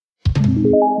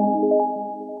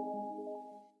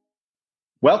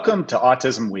Welcome to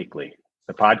Autism Weekly,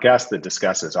 the podcast that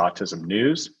discusses autism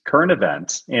news, current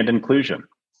events, and inclusion.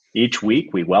 Each week,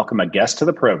 we welcome a guest to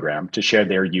the program to share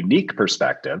their unique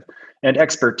perspective and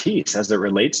expertise as it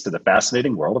relates to the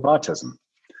fascinating world of autism.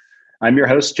 I'm your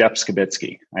host, Jeff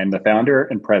Skibitsky. I am the founder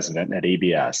and president at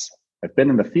ABS. I've been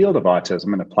in the field of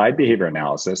autism and applied behavior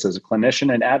analysis as a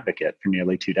clinician and advocate for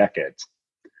nearly 2 decades.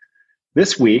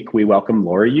 This week, we welcome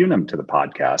Lori Unum to the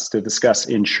podcast to discuss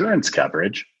insurance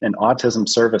coverage and autism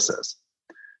services.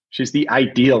 She's the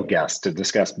ideal guest to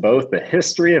discuss both the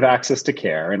history of access to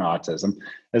care in autism,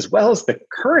 as well as the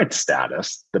current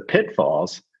status, the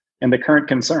pitfalls, and the current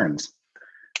concerns.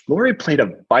 Lori played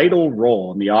a vital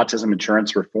role in the autism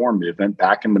insurance reform movement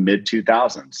back in the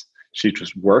mid-2000s. She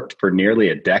just worked for nearly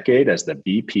a decade as the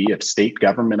VP of State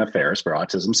Government Affairs for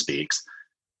Autism Speaks,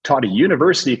 taught a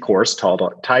university course titled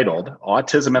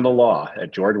Autism and the Law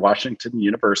at George Washington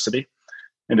University,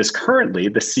 and is currently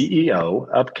the CEO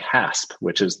of CASP,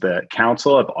 which is the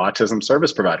Council of Autism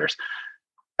Service Providers.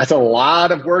 That's a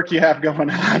lot of work you have going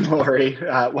on, Lori.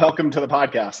 Welcome to the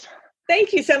podcast.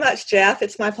 Thank you so much, Jeff.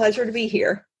 It's my pleasure to be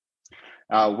here.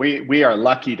 We are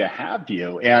lucky to have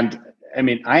you. And I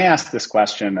mean, I ask this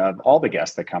question of all the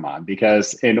guests that come on,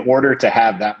 because in order to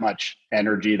have that much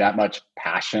energy, that much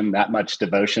passion, that much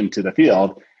devotion to the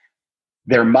field,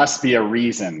 there must be a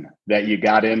reason that you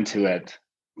got into it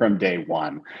from day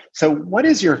one. So what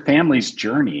is your family's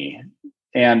journey,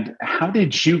 and how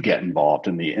did you get involved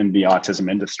in the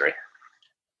autism industry?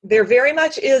 There very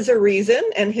much is a reason,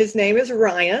 and his name is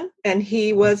Ryan, and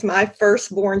he was my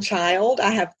firstborn child.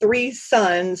 I have 3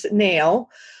 sons now,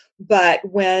 but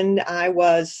when I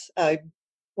was, I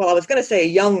was going to say a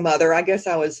young mother. I guess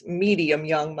I was medium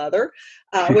young mother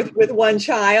with one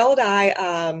child.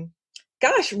 I,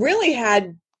 really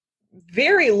had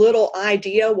very little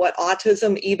idea what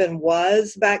autism even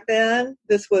was back then.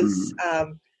 This was,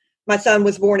 my son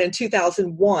was born in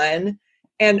 2001.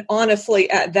 And honestly,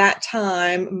 at that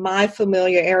time, my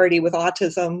familiarity with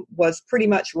autism was pretty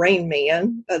much Rain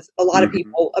Man. As a lot of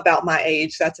people about my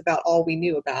age, that's about all we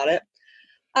knew about it.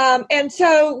 And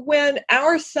so when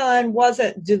our son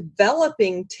wasn't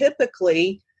developing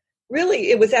typically,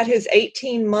 really, it was at his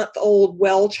 18-month-old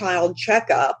well child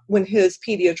checkup when his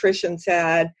pediatrician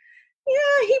said,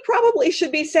 yeah, he probably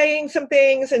should be saying some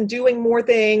things and doing more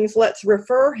things. Let's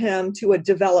refer him to a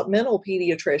developmental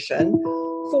pediatrician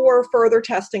for further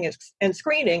testing and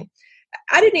screening.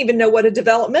 I didn't even know what a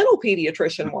developmental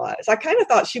pediatrician was. I kind of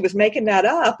thought she was making that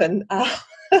up. And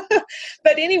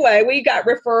but anyway, we got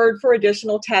referred for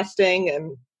additional testing.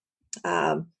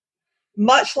 And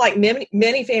much like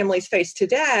many families face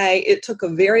today, it took a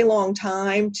very long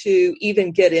time to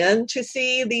even get in to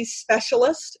see these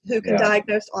specialists who can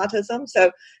diagnose autism.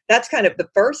 So that's kind of the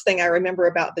first thing I remember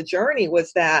about the journey,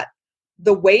 was that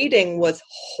the waiting was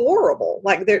horrible.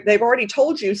 Like they've already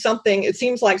told you something. It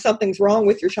seems like something's wrong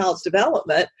with your child's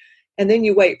development. And then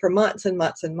you wait for months and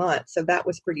months and months. So that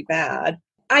was pretty bad.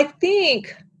 I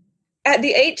think at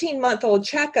the 18-month-old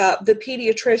checkup, the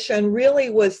pediatrician really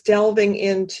was delving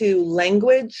into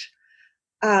language.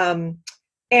 And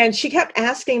she kept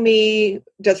asking me,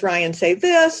 does Ryan say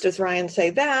this? Does Ryan say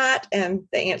that? And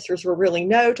the answers were really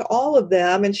no to all of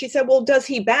them. And she said, well, does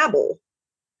he babble?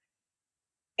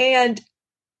 And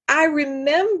I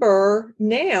remember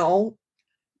now,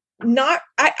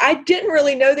 I didn't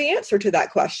really know the answer to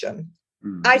that question.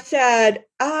 I said,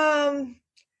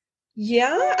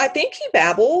 yeah, I think he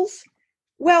babbles.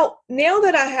 Well, now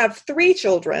that I have 3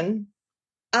 children,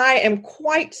 I am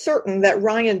quite certain that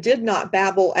Ryan did not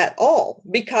babble at all,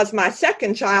 because my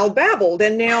second child babbled.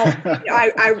 And now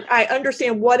I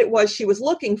understand what it was she was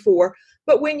looking for.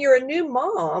 But when you're a new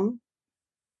mom,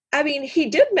 I mean, he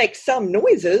did make some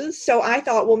noises. So I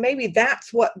thought, well, maybe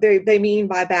that's what they mean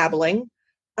by babbling.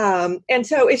 And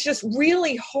so it's just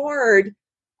really hard.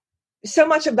 So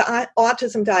much of the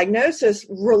autism diagnosis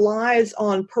relies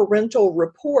on parental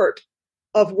report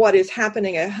of what is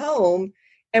happening at home.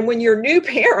 And when you're new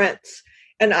parents,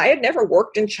 and I had never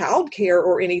worked in childcare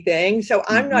or anything, so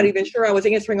I'm not even sure I was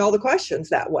answering all the questions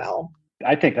that well.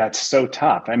 I think that's so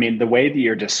tough. I mean, the way that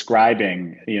you're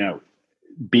describing,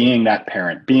 being that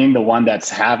parent, being the one that's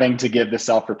having to give the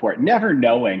self-report, never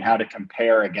knowing how to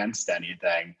compare against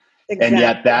anything. Exactly. And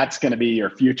yet that's going to be your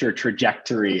future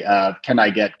trajectory of, can I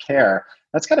get care?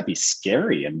 That's got to be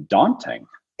scary and daunting.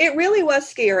 It really was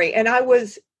scary. And I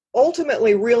was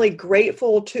ultimately really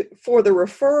grateful for the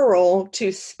referral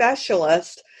to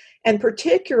specialists, and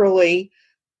particularly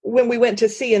when we went to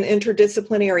see an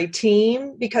interdisciplinary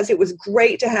team, because it was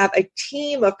great to have a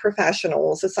team of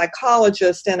professionals, a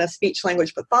psychologist and a speech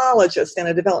language pathologist and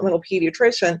a developmental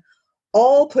pediatrician,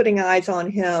 all putting eyes on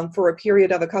him for a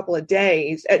period of a couple of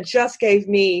days. It just gave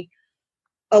me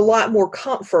a lot more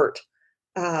comfort,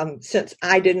 since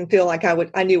I didn't feel like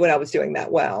I knew what I was doing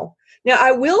that well. Now,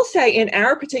 I will say in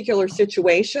our particular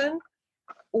situation,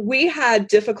 we had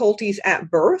difficulties at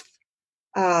birth.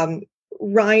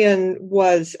 Ryan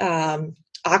was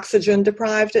oxygen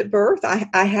deprived at birth.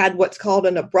 I had what's called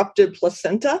an abrupted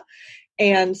placenta.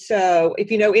 And so if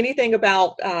you know anything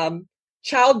about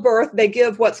childbirth, they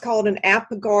give what's called an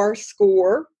APGAR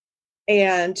score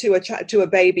and to a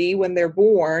baby when they're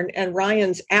born. And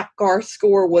Ryan's APGAR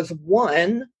score was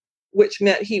 1, which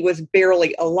meant he was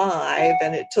barely alive.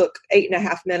 And it took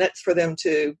 8.5 minutes for them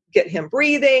to get him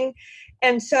breathing.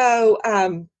 And so,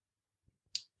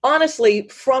 honestly,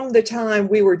 from the time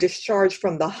we were discharged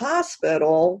from the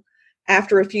hospital,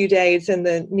 after a few days in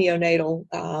the neonatal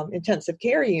intensive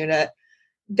care unit,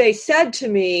 they said to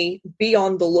me, be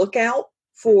on the lookout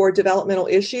for developmental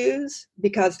issues,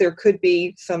 because there could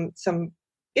be some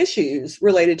issues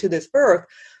related to this birth.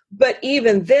 But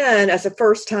even then, as a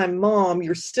first-time mom,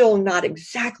 you're still not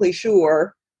exactly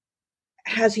sure,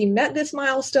 has he met this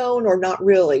milestone or not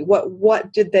really?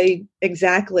 What did they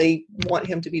exactly want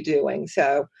him to be doing?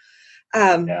 So,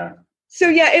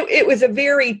 it was a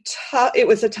very tough, it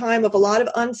was a time of a lot of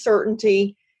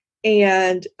uncertainty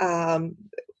and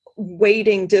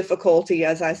waiting difficulty,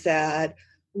 as I said.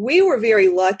 We were very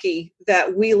lucky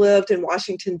that we lived in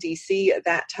Washington, D.C. at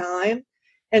that time.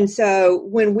 And so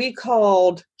when we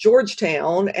called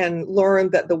Georgetown and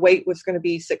learned that the wait was going to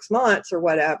be 6 months or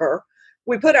whatever,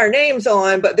 we put our names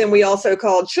on, but then we also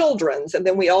called Children's, and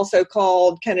then we also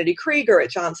called Kennedy Krieger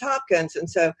at Johns Hopkins. And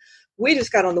so we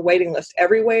just got on the waiting list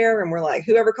everywhere, and we're like,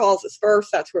 whoever calls us first,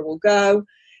 that's where we'll go.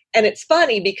 And it's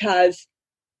funny because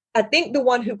I think the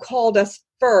one who called us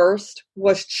first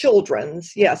was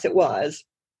Children's. Yes, it was.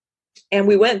 And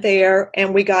we went there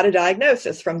and we got a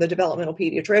diagnosis from the developmental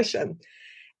pediatrician.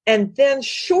 And then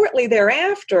shortly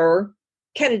thereafter,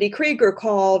 Kennedy Krieger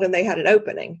called and they had an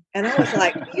opening. And I was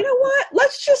like, you know what?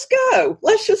 Let's just go,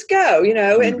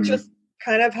 and just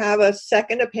kind of have a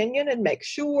second opinion and make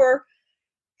sure.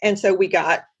 And so we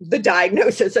got the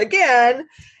diagnosis again.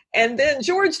 And then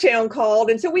Georgetown called.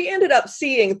 And so we ended up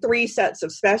seeing 3 sets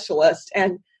of specialists.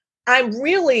 And I'm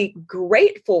really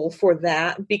grateful for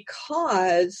that,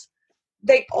 because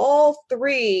they all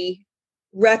 3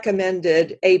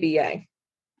 recommended ABA.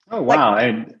 Oh, wow.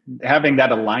 And having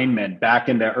that alignment back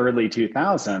in the early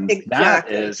 2000s, exactly. That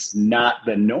is not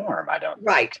the norm, I don't think.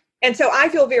 Right. And so I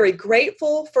feel very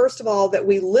grateful, first of all, that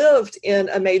we lived in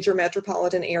a major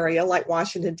metropolitan area like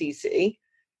Washington, D.C.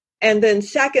 And then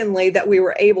secondly, that we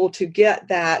were able to get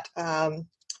that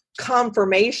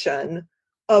confirmation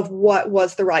of what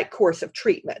was the right course of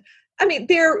treatment. I mean,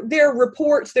 their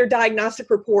reports, their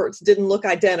diagnostic reports didn't look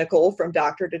identical from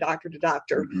doctor to doctor to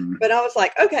doctor. Mm-hmm. But I was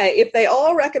like, okay, if they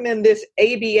all recommend this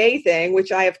ABA thing,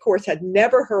 which I, of course, had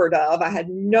never heard of, I had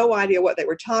no idea what they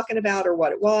were talking about or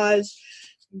what it was,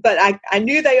 but I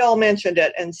knew they all mentioned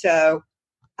it. And so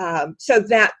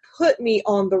that put me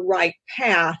on the right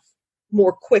path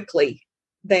more quickly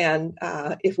than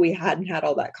if we hadn't had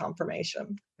all that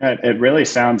confirmation. It really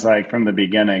sounds like from the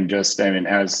beginning, just, I mean,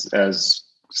 as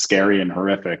scary and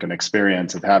horrific an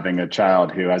experience of having a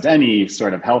child who has any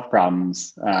sort of health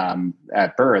problems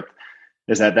at birth,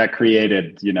 is that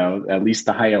created, at least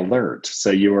the high alert. So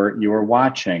you were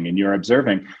watching and you were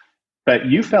observing, but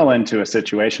you fell into a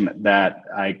situation that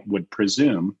I would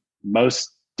presume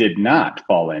most did not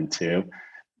fall into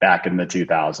back in the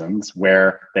 2000s,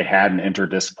 where they had an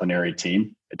interdisciplinary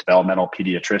team. A developmental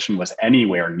pediatrician was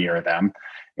anywhere near them,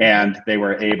 and they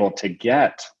were able to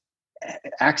get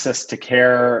access to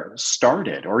care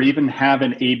started, or even have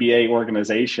an ABA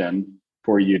organization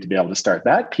for you to be able to start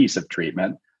that piece of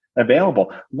treatment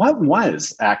available. What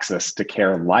was access to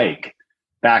care like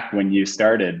back when you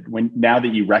started, now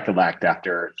that you recollect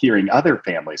after hearing other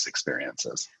families'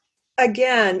 experiences?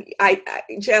 Again,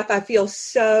 Jeff, I feel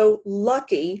so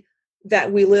lucky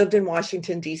that we lived in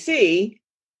Washington, D.C.,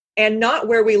 and not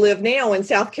where we live now in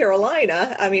South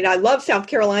Carolina. I mean, I love South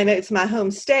Carolina. It's my home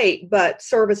state, but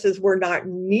services were not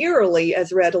nearly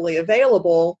as readily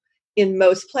available in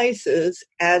most places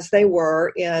as they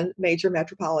were in major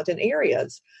metropolitan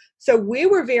areas. So we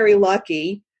were very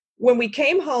lucky. When we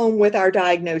came home with our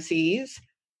diagnoses,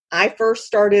 I first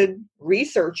started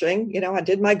researching. I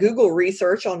did my Google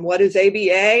research on what is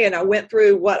ABA, and I went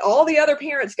through what all the other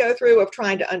parents go through of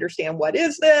trying to understand, what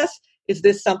is this? Is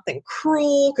this something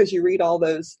cruel? Because you read all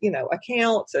those,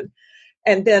 accounts. And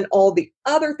and then all the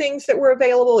other things that were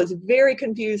available. Is very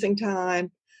confusing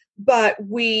time. But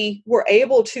we were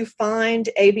able to find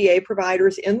ABA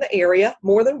providers in the area,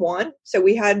 more than one. So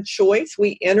we had choice.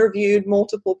 We interviewed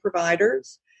multiple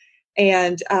providers,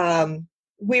 and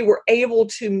we were able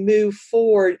to move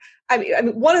forward. I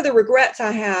mean, one of the regrets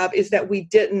I have is that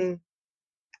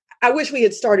I wish we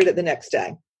had started it the next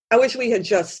day. I wish we had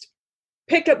just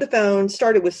picked up the phone,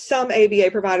 started with some ABA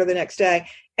provider the next day.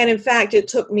 And in fact, it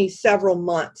took me several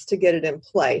months to get it in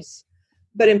place.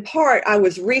 But in part, I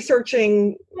was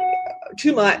researching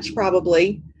too much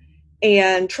probably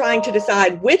and trying to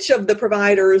decide which of the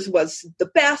providers was the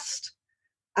best.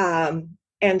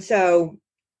 And so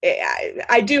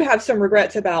I do have some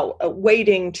regrets about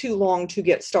waiting too long to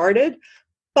get started.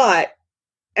 But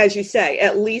as you say,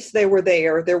 at least they were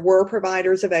there. There were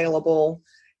providers available,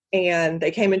 and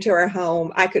they came into our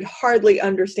home. I could hardly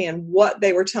understand what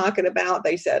they were talking about.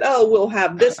 They said, oh, we'll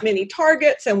have this many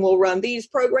targets and we'll run these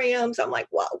programs. I'm like,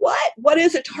 what? What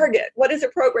is a target? What is a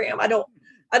program? I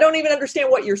don't even understand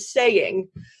what you're saying.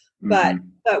 But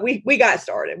we got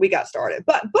started.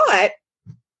 But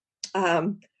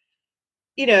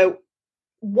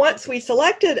once we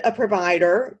selected a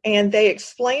provider and they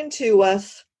explained to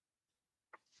us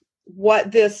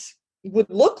what this would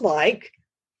look like,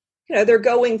 they're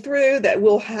going through that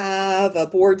we'll have a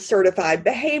board certified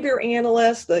behavior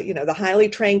analyst, the highly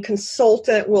trained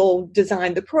consultant will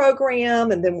design the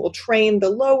program, and then we'll train the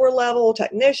lower level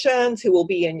technicians who will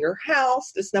be in your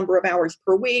house this number of hours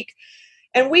per week.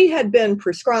 And we had been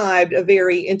prescribed a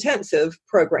very intensive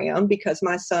program because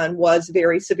my son was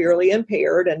very severely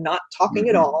impaired and not talking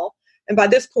at all. And by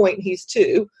this point, he's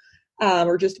 2,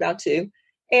 or just about 2.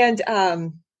 And,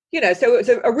 so it was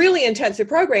a really intensive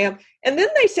program. And then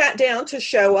they sat down to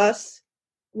show us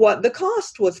what the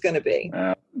cost was going to be.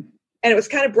 And it was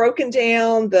kind of broken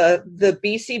down. The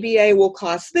BCBA will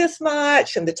cost this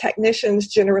much, and the technicians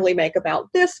generally make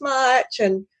about this much.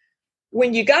 And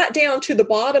when you got down to the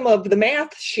bottom of the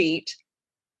math sheet,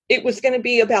 it was going to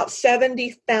be about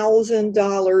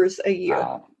 $70,000 a year.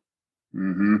 Wow.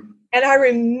 Mm-hmm. And I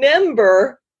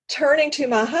remember turning to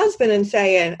my husband and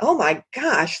saying, oh my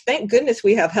gosh, thank goodness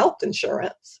we have health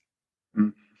insurance.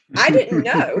 I didn't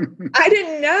know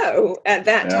at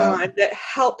that time that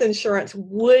health insurance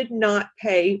would not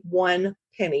pay one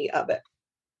penny of it.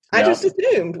 I just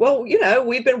assumed, well,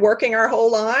 we've been working our whole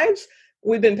lives.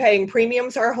 We've been paying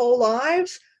premiums our whole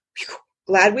lives.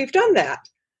 Glad we've done that.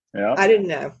 Yeah. I didn't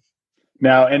know.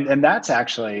 No, and that's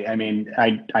actually, I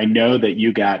know that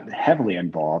you got heavily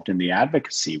involved in the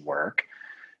advocacy work,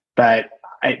 but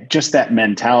just that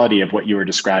mentality of what you were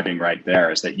describing right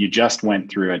there is that you just went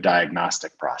through a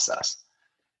diagnostic process.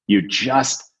 You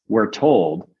just were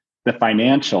told the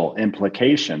financial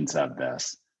implications of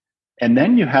this. And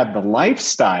then you have the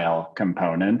lifestyle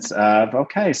components of,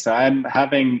 okay, so I'm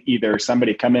having either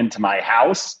somebody come into my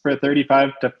house for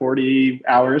 35 to 40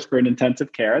 hours for an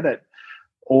intensive care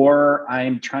or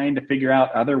I'm trying to figure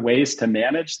out other ways to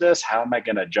manage this. How am I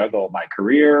going to juggle my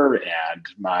career and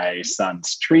my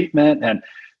son's treatment? And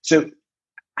so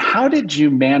how did you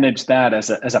manage that as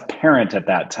a parent at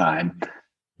that time,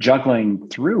 juggling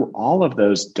through all of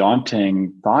those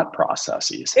daunting thought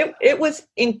processes? It was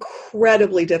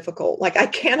incredibly difficult. Like, I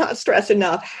cannot stress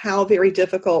enough how very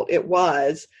difficult it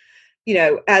was.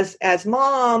 As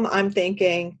mom, I'm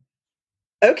thinking,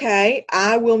 okay,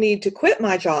 I will need to quit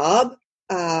my job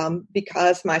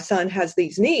because my son has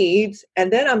these needs.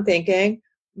 And then I'm thinking,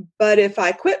 but if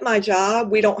I quit my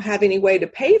job, we don't have any way to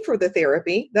pay for the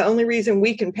therapy. The only reason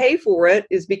we can pay for it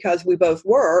is because we both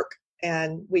work,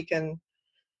 and we can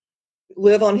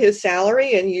live on his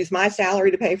salary and use my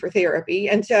salary to pay for therapy.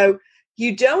 And so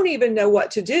you don't even know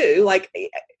what to do. Like,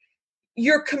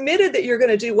 you're committed that you're going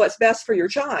to do what's best for your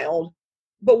child,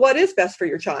 but what is best for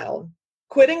your child?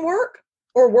 Quitting work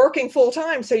or working full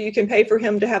time so you can pay for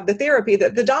him to have the therapy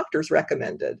that the doctors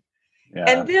recommended? Yeah.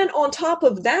 And then on top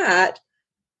of that,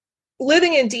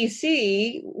 living in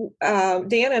DC,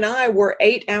 Dan and I were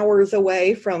 8 hours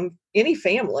away from any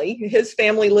family. His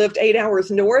family lived 8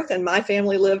 hours north and my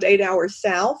family lived 8 hours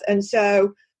south. And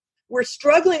so we're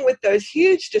struggling with those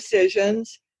huge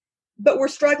decisions, but we're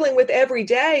struggling with every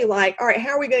day, like, all right, how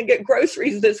are we going to get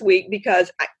groceries this week?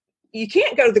 Because you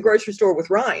can't go to the grocery store with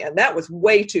Ryan. That was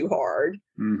way too hard.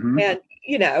 Mm-hmm. And,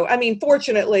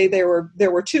 fortunately there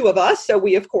were 2 of us. So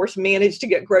we, of course, managed to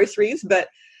get groceries, but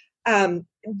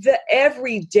the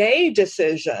everyday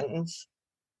decisions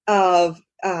of,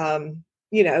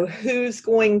 who's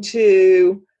going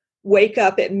to wake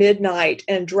up at midnight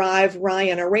and drive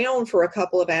Ryan around for a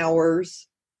couple of hours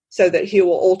so that he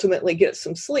will ultimately get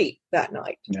some sleep that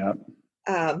night. Yeah.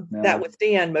 That was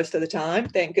Dan most of the time,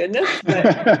 thank goodness.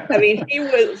 But I mean, he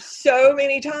would so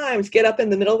many times get up in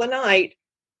the middle of the night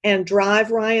and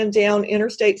drive Ryan down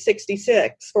Interstate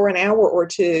 66 for an hour or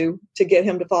two to get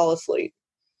him to fall asleep.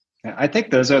 I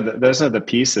think those are the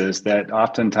pieces that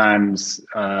oftentimes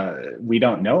we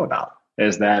don't know about.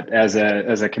 Is that as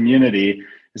a community,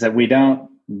 is that we don't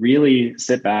really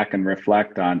sit back and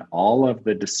reflect on all of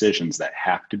the decisions that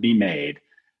have to be made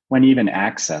when even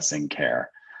accessing care.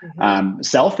 Mm-hmm.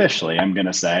 Selfishly, I'm going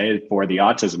to say for the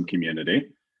autism community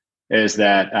is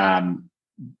that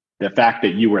the fact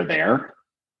that you were there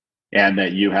and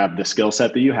that you have the skill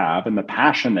set that you have and the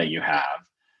passion that you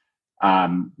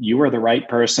have, you were the right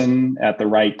person at the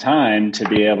right time to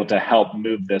be able to help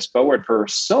move this forward for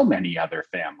so many other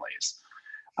families.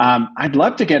 I'd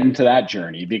love to get into that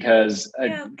journey because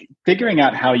figuring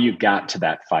out how you got to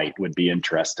that fight would be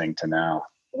interesting to know.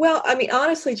 Well, I mean,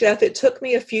 honestly, Jeff, it took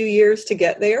me a few years to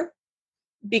get there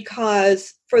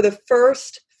because for the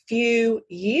first few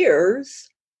years,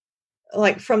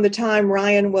 like from the time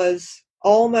Ryan was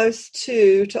almost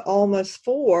 2 to almost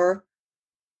 4,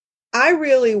 I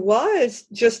really was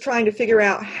just trying to figure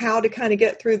out how to kind of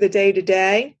get through the day to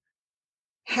day.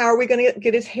 How are we going to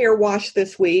get his hair washed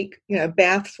this week? You know,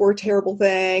 baths were a terrible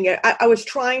thing. I was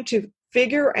trying to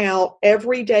figure out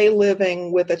everyday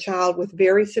living with a child with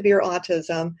very severe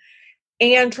autism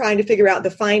and trying to figure out the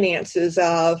finances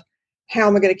of how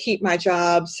am I going to keep my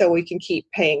job so we can keep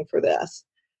paying for this.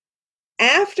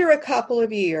 After a couple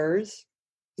of years,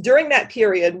 during that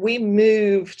period, we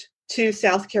moved to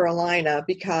South Carolina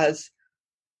because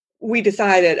we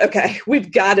decided, okay,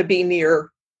 we've got to be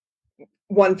near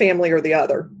one family or the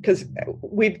other because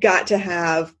we've got to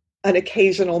have an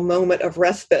occasional moment of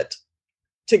respite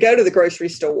to go to the grocery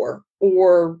store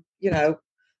or, you know,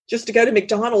 just to go to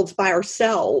McDonald's by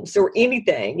ourselves or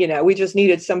anything. You know, we just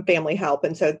needed some family help.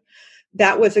 And so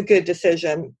that was a good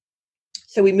decision.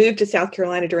 So we moved to South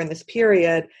Carolina during this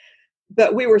period,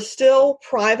 but we were still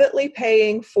privately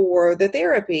paying for the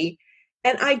therapy.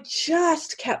 And I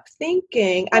just kept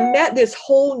thinking, I met this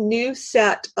whole new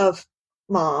set of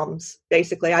moms,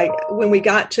 basically. When we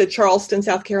got to Charleston,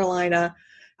 South Carolina,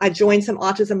 I joined some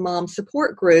autism mom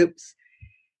support groups.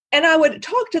 And I would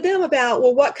talk to them about,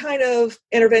 well, what kind of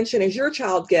intervention is your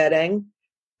child getting?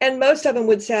 And most of them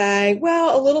would say,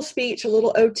 well, a little speech, a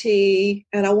little OT.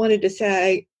 And I wanted to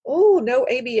say, oh, no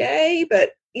ABA,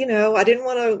 but, you know, I didn't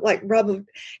want to like rub them.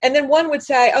 And then one would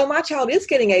say, oh, my child is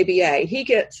getting ABA. He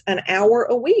gets an hour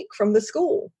a week from the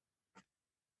school.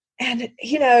 And,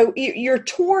 you know, you're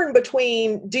torn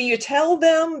between, do you tell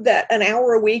them that an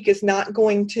hour a week is not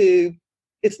going to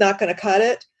cut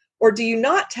it? Or do you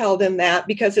not tell them that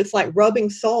because it's like rubbing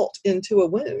salt into a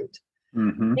wound?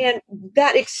 Mm-hmm. And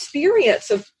that experience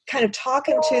of kind of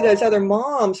talking to those other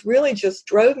moms really just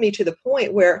drove me to the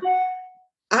point where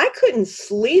I couldn't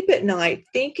sleep at night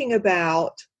thinking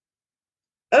about,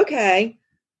 okay,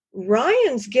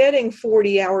 Ryan's getting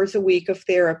 40 hours a week of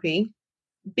therapy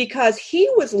because he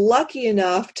was lucky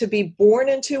enough to be born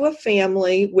into a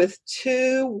family with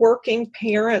 2 working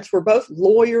parents. We're both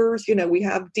lawyers, you know, we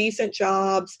have decent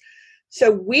jobs.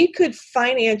 So we could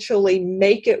financially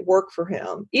make it work for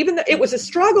him. Even though it was a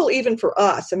struggle even for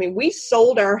us. I mean, we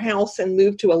sold our house and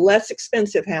moved to a less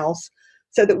expensive house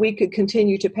so that we could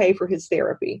continue to pay for his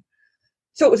therapy.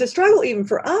 So it was a struggle even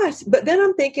for us. But then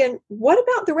I'm thinking, what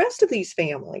about the rest of these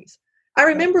families? I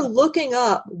remember looking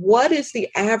up what is the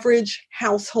average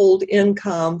household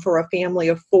income for a family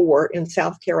of 4 in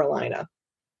South Carolina.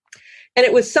 And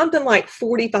it was something like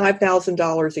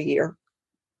 $45,000 a year.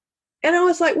 And I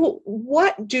was like, well,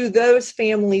 what do those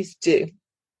families do?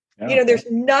 Yeah. You know, there's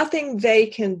nothing they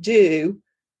can do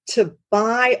to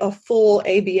buy a full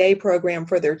ABA program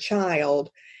for their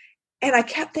child. And I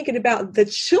kept thinking about the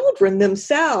children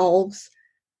themselves.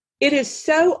 It is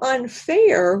so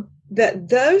unfair that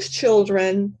those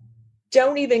children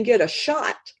don't even get a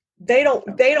shot. They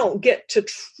don't get to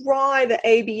try the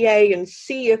ABA and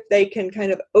see if they can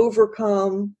kind of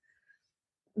overcome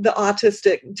the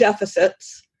autistic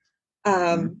deficits.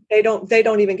 They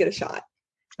don't even get a shot.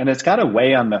 And it's got to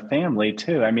weigh on the family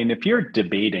too. I mean, if you're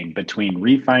debating between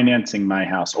refinancing my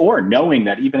house or knowing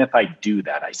that even if I do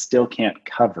that, I still can't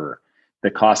cover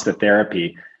the cost of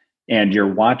therapy, and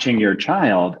you're watching your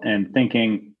child and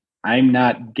thinking, I'm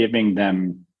not giving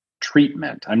them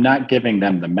treatment. I'm not giving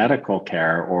them the medical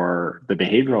care or the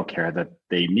behavioral care that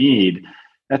they need.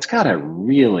 That's got to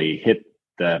really hit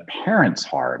the parents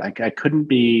hard. I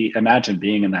couldn't imagine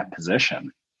being in that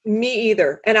position. Me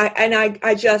either. And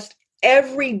I just,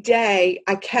 every day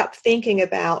I kept thinking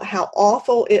about how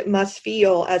awful it must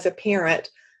feel as a parent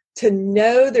to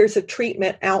know there's a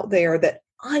treatment out there that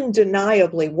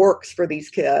undeniably works for these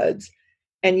kids,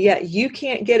 and yet you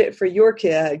can't get it for your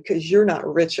kid because you're not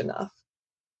rich enough.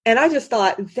 And I just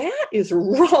thought, that is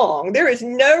wrong. There is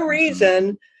no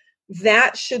reason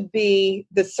that should be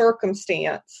the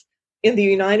circumstance in the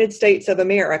United States of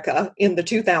America in the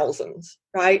 2000s,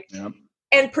 right? Yep.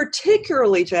 And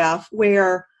particularly, Jeff,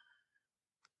 where,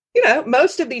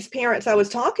 most of these parents I was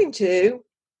talking to,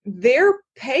 they're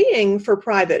paying for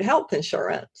private health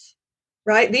insurance,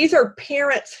 right? These are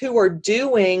parents who are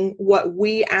doing what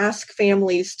we ask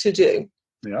families to do.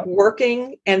 Yep.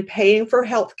 Working and paying for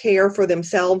health care for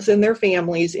themselves and their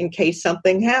families in case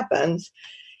something happens.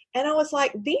 And I was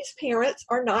like, these parents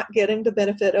are not getting the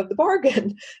benefit of the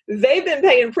bargain. They've been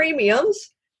paying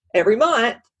premiums every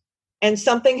month, and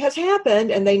something has happened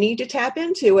and they need to tap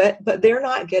into it, but they're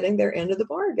not getting their end of the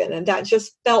bargain. And that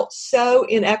just felt so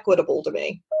inequitable to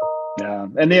me. Yeah.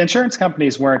 And the insurance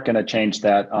companies weren't going to change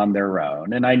that on their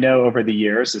own. And I know over the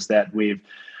years is that we've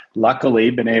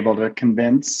luckily been able to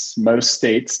convince most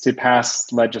states to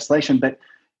pass legislation, but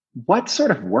what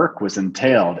sort of work was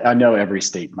entailed? I know every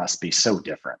state must be so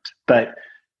different, but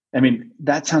I mean,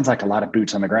 that sounds like a lot of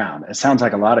boots on the ground. It sounds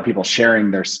like a lot of people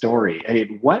sharing their story. I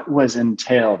mean, what was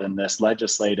entailed in this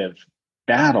legislative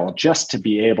battle just to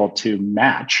be able to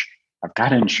match? I've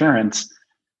got insurance.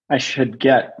 I should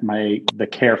get the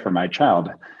care for my child.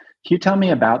 Can you tell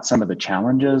me about some of the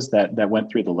challenges that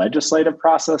went through the legislative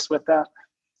process with that?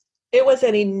 It was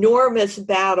an enormous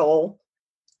battle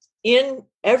in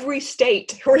every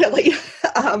state, really.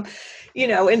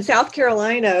 In South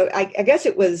Carolina, I guess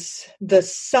it was the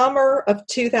summer of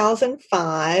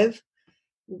 2005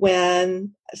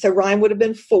 so Ryan would have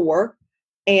been 4.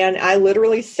 And I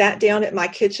literally sat down at my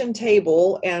kitchen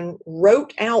table and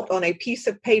wrote out on a piece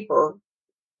of paper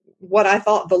what I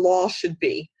thought the law should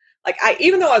be.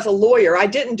 Even though I was a lawyer, I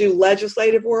didn't do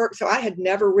legislative work, so I had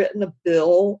never written a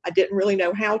bill. I didn't really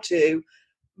know how to,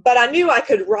 but I knew I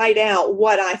could write out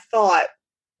what I thought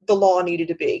the law needed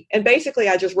to be. And basically,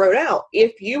 I just wrote out,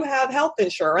 if you have health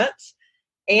insurance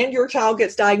and your child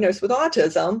gets diagnosed with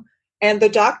autism, and the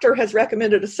doctor has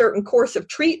recommended a certain course of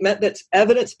treatment that's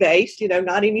evidence-based,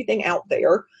 not anything out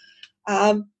there,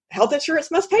 health insurance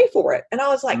must pay for it. And I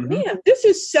was like, man, this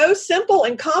is so simple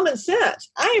and common sense.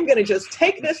 I am going to just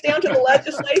take this down to the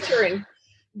legislature and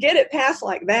get it passed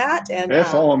like that. And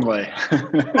if only.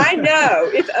 I know,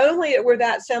 if only it were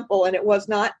that simple, and it was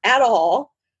not at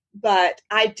all. But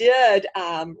I did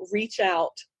reach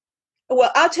out.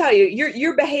 Well, I'll tell you,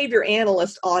 your behavior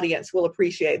analyst audience will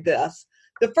appreciate this.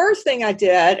 The first thing I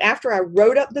did after I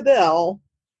wrote up the bill,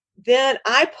 then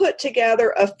I put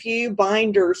together a few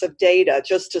binders of data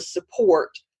just to support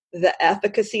the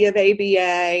efficacy of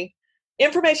ABA,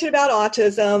 information about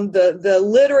autism, the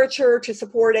literature to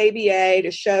support ABA,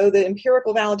 to show the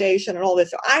empirical validation and all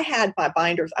this. So I had my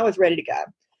binders. I was ready to go.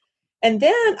 And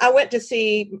then I went to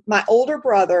see, my older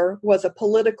brother was a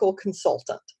political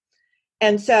consultant.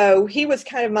 And so he was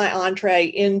kind of my entree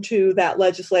into that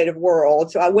legislative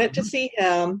world. So I went to see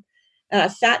him, and I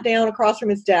sat down across from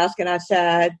his desk and I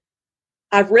said,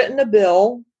 I've written a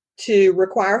bill to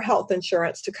require health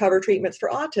insurance to cover treatments for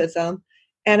autism,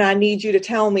 and I need you to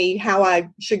tell me how I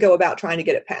should go about trying to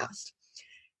get it passed.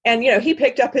 And, he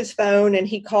picked up his phone and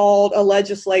he called a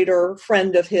legislator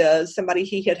friend of his, somebody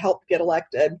he had helped get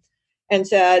elected, and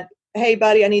said, hey,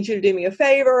 buddy, I need you to do me a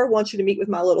favor. I want you to meet with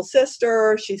my little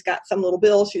sister. She's got some little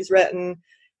bill she's written.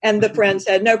 And the friend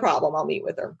said, no problem, I'll meet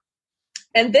with her.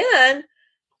 And then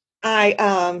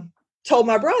I told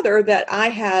my brother that I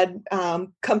had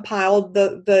compiled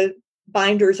the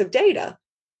binders of data.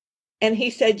 And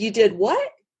he said, you did what?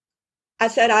 I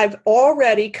said, I've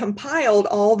already compiled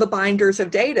all the binders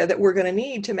of data that we're going to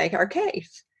need to make our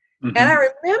case. And I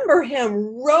remember him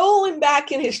rolling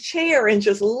back in his chair and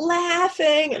just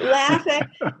laughing.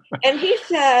 And he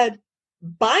said,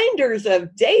 binders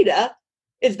of data?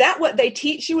 Is that what they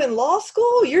teach you in law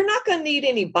school? You're not going to need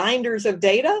any binders of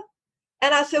data.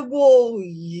 And I said, well,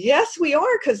 yes, we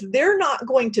are, because they're not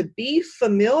going to be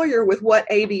familiar with what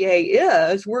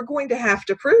ABA is. We're going to have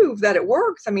to prove that it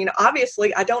works. I mean,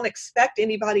 obviously, I don't expect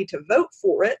anybody to vote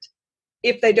for it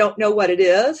if they don't know what it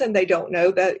is and they don't know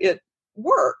that it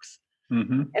works.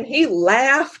 And he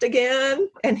laughed again,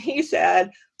 and he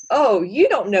said, oh, you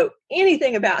don't know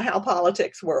anything about how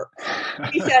politics work.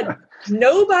 He said,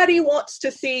 nobody wants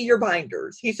to see your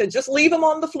binders. He said, just leave them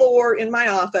on the floor in my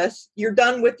office. You're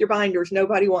done with your binders.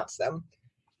 Nobody wants them.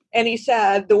 And he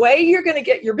said, the way you're going to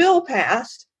get your bill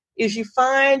passed is you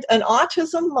find an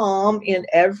autism mom in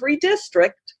every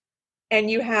district,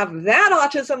 and you have that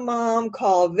autism mom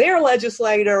call their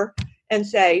legislator and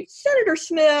say, Senator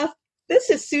Smith, this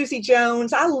is Susie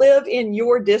Jones. I live in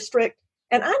your district,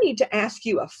 and I need to ask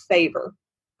you a favor.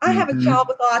 I have a Mm-hmm. child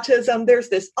with autism. There's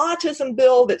this autism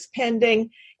bill that's pending,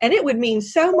 and it would mean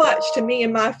so much to me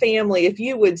and my family if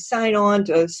you would sign on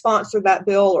to sponsor that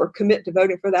bill or commit to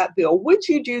voting for that bill. Would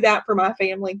you do that for my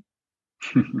family?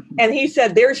 And he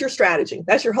said, there's your strategy.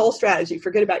 That's your whole strategy.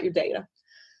 Forget about your data.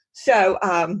 So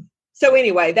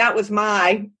anyway, that was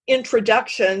my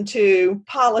introduction to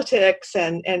politics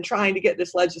and trying to get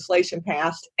this legislation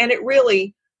passed. And it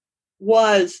really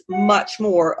was much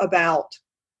more about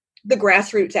the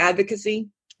grassroots advocacy.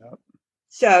 Yep.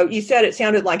 So you said it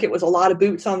sounded like it was a lot of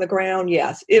boots on the ground.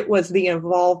 Yes, it was the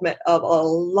involvement of a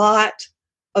lot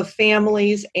of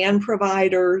families and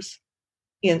providers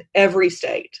in every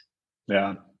state.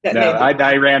 Yeah. No,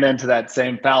 I ran into that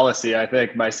same fallacy, I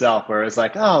think, myself, where it's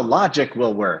like, oh, logic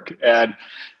will work. And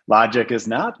logic is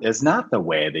not the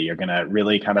way that you're going to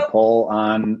really kind of pull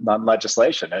on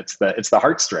legislation. It's the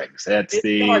heartstrings. It's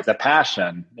the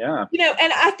passion. Yeah.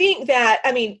 And I think that,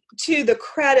 to the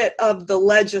credit of the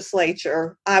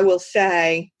legislature, I will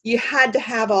say you had to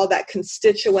have all that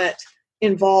constituent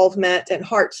involvement and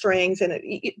heartstrings and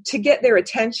to get their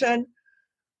attention.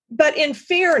 But in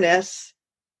fairness,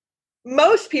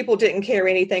 most people didn't care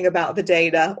anything about the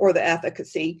data or the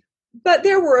efficacy, but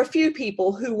there were a few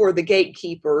people who were the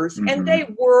gatekeepers, mm-hmm. and they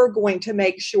were going to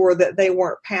make sure that they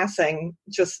weren't passing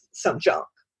just some junk,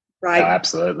 right? Oh,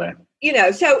 absolutely.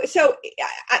 So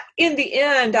in the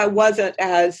end, I wasn't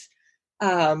as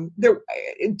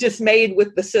dismayed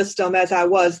with the system as I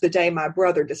was the day my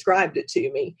brother described it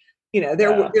to me.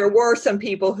 There were some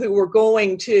people who were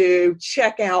going to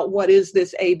check out what is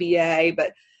this ABA,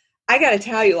 but I got to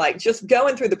tell you, just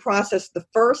going through the process the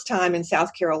first time in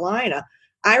South Carolina,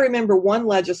 I remember one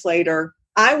legislator,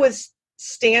 I was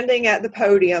standing at the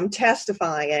podium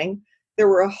testifying.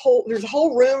 There's a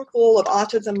whole room full of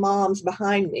autism moms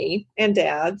behind me and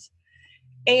dads.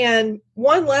 And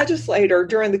one legislator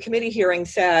during the committee hearing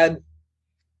said,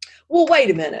 well, wait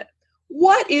a minute.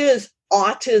 What is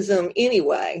autism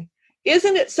anyway?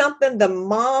 Isn't it something the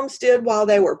moms did while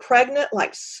they were pregnant,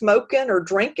 like smoking or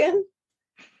drinking?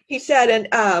 He said, and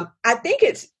I think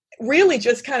it's really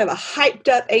just kind of a hyped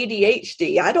up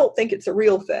ADHD. I don't think it's a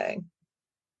real thing.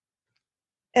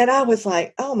 And I was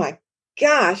like, oh my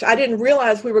gosh, I didn't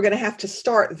realize we were going to have to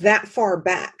start that far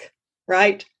back,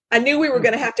 right? I knew we were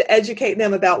going to have to educate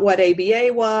them about what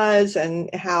ABA was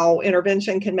and how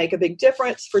intervention can make a big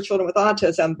difference for children with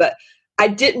autism, but I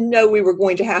didn't know we were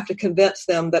going to have to convince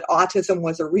them that autism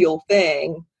was a real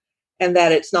thing and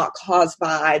that it's not caused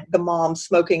by the mom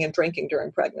smoking and drinking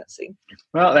during pregnancy.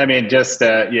 Well, just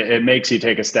it makes you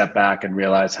take a step back and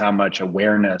realize how much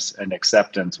awareness and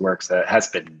acceptance work that has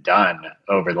been done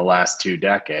over the last 2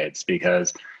 decades.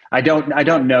 Because I don't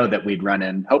know that we'd run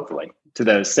in, hopefully, to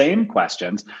those same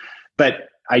questions, but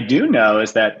I do know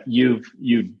is that you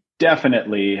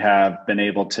definitely have been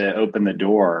able to open the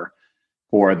door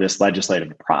for this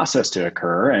legislative process to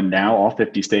occur, and now all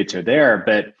 50 states are there,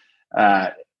 but.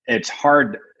 It's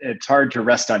hard to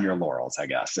rest on your laurels, I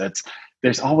guess.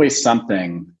 There's always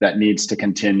something that needs to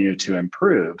continue to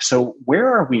improve. So where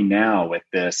are we now with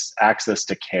this access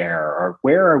to care, or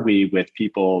where are we with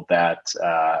people that,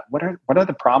 what are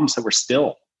the problems that we're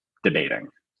still debating?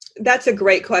 That's a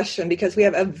great question, because we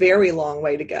have a very long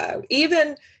way to go.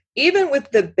 Even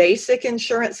with the basic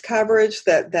insurance coverage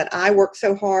that I worked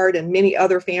so hard and many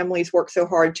other families worked so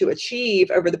hard to achieve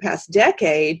over the past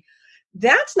decade,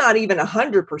 that's not even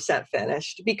 100%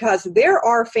 finished, because there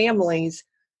are families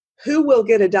who will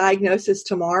get a diagnosis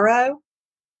tomorrow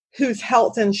whose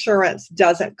health insurance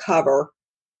doesn't cover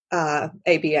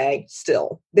ABA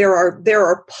still. There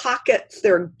are pockets,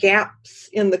 there are gaps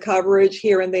in the coverage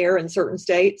here and there in certain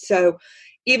states. So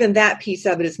even that piece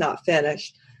of it is not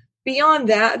finished. Beyond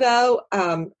that, though,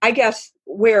 I guess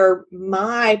where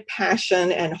my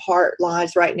passion and heart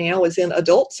lies right now is in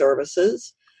adult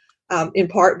services. In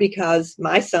part because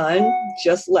my son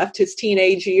just left his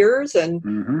teenage years, and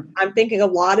mm-hmm. I'm thinking a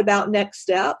lot about next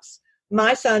steps.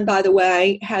 My son, by the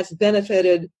way, has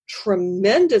benefited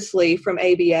tremendously from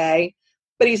ABA,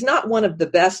 but he's not one of the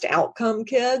best outcome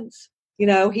kids.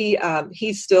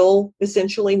 He's still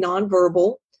essentially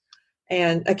nonverbal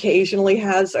and occasionally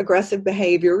has aggressive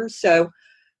behaviors. So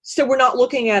we're not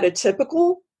looking at a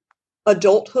typical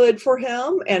adulthood for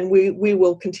him, and we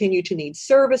will continue to need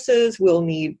services. We'll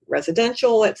need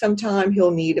residential at some time.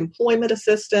 He'll need employment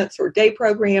assistance or day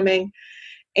programming,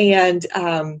 and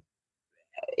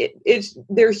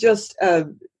there's just a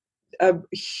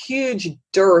huge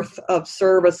dearth of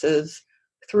services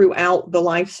throughout the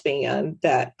lifespan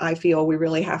that I feel we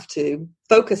really have to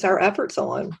focus our efforts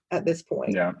on at this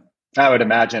point. Yeah. I would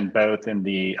imagine both on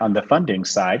the funding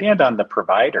side and on the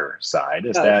provider side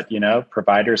is Both. that,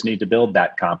 providers need to build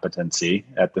that competency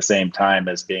at the same time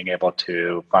as being able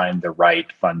to find the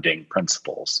right funding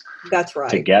principles That's to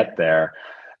right. get there.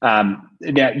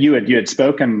 Yeah, you had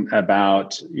spoken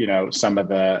about some of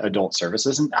the adult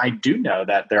services, and I do know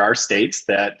that there are states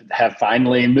that have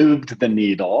finally moved the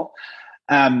needle.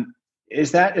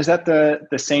 Is that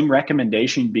the same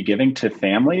recommendation you'd be giving to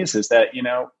families? Is that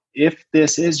if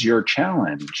this is your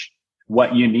challenge,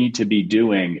 what you need to be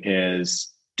doing is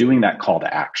doing that call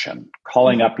to action,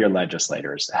 calling up your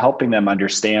legislators, helping them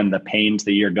understand the pains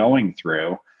that you're going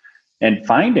through, and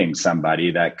finding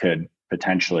somebody that could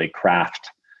potentially craft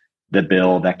the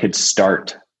bill that could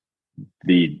start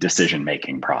the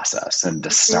decision-making process and to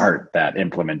start that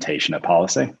implementation of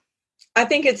policy. I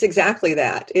think it's exactly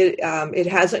that. It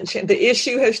hasn't changed. The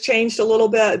issue has changed a little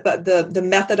bit, but the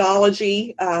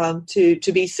methodology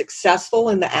to be successful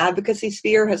in the advocacy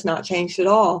sphere has not changed at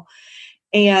all.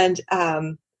 And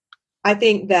I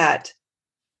think that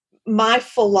my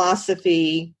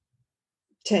philosophy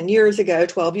 10 years ago,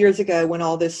 12 years ago, when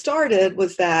all this started,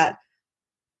 was that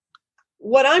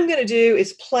what I'm going to do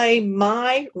is play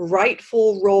my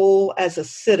rightful role as a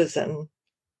citizen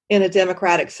in a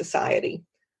democratic society.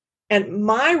 And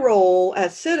my role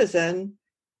as citizen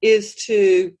is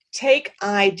to take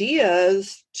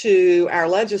ideas to our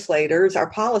legislators, our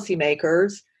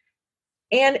policymakers,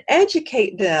 and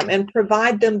educate them and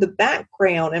provide them the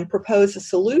background and propose a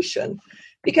solution.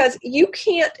 Because you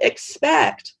can't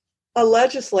expect a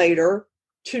legislator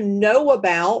to know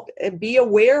about and be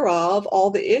aware of all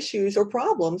the issues or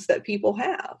problems that people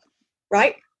have,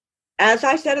 right? As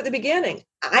I said at the beginning,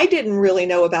 I didn't really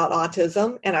know about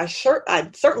autism, and I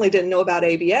certainly didn't know about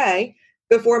ABA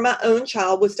before my own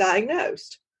child was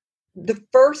diagnosed. The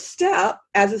first step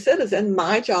as a citizen,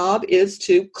 my job is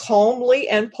to calmly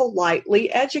and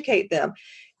politely educate them.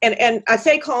 And I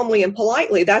say calmly and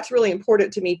politely, that's really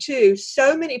important to me too.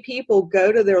 So many people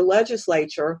go to their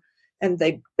legislature and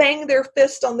they bang their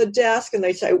fist on the desk and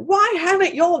they say, "Why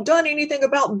haven't y'all done anything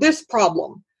about this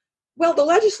problem?" Well, the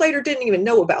legislator didn't even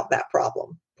know about that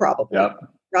problem, probably,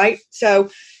 right?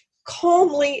 So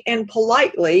calmly and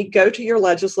politely go to your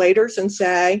legislators and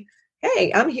say,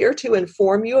 "Hey, I'm here to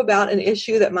inform you about an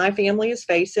issue that my family is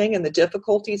facing and the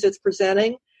difficulties it's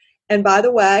presenting. And by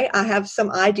the way, I have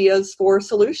some ideas for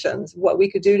solutions, what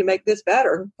we could do to make this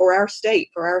better for our state,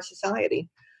 for our society."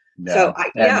 Yeah. So,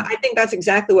 I think that's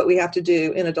exactly what we have to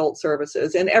do in adult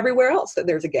services and everywhere else that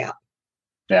there's a gap.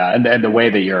 Yeah, and the way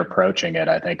that you're approaching it,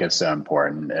 I think, is so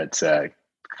important. It's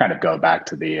kind of go back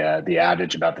to the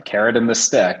adage about the carrot and the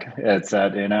stick. It's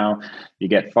that you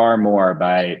get far more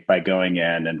by going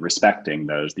in and respecting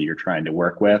those that you're trying to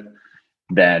work with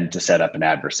than to set up an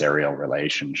adversarial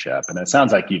relationship. And it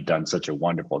sounds like you've done such a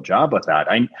wonderful job with that.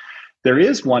 There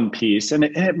is one piece, and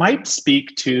it might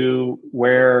speak to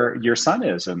where your son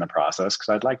is in the process, because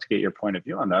I'd like to get your point of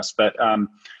view on this. But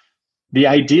the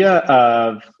idea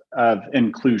of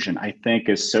inclusion, I think,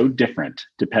 is so different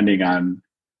depending on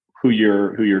who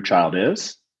your child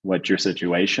is, what your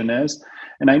situation is.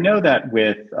 And I know that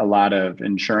with a lot of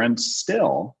insurance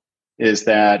still is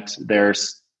that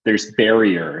there's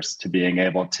barriers to being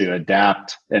able to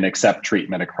adapt and accept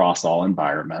treatment across all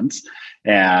environments,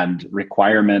 and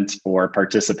requirements for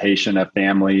participation of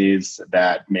families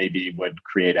that maybe would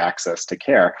create access to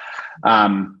care.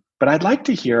 But I'd like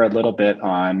to hear a little bit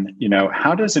on,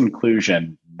 how does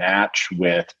inclusion match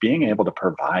with being able to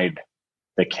provide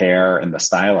the care and the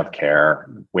style of care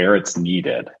where it's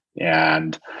needed?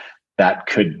 And that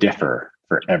could differ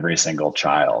for every single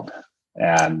child.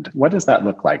 And what does that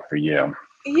look like for you?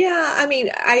 Yeah, I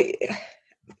mean,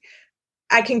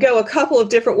 I can go a couple of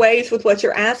different ways with what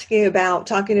you're asking about,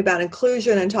 talking about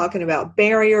inclusion and talking about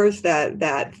barriers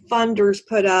that funders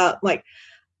put up. Like,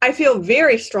 I feel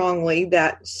very strongly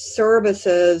that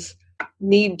services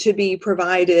need to be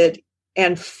provided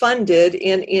and funded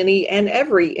in any and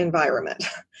every environment.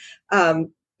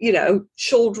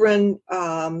 Children,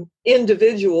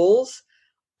 individuals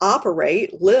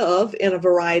live in a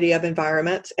variety of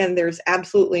environments, and there's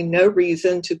absolutely no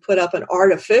reason to put up an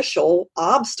artificial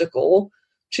obstacle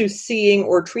to seeing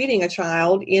or treating a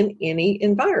child in any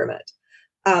environment.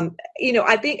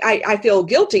 I think I feel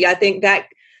guilty. I think that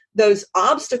those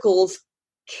obstacles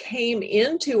came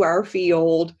into our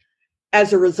field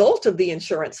as a result of the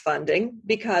insurance funding,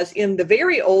 because in the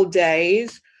very old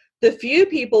days, the few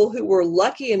people who were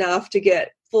lucky enough to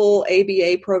get full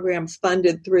ABA programs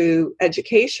funded through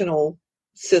educational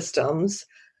systems,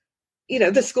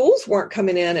 the schools weren't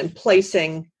coming in and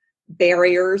placing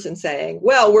barriers and saying,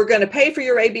 well, we're going to pay for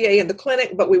your ABA in the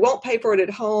clinic, but we won't pay for it at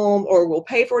home, or we'll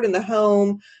pay for it in the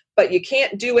home, but you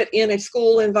can't do it in a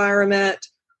school environment,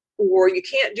 or you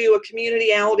can't do a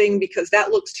community outing because that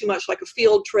looks too much like a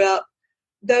field trip.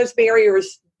 Those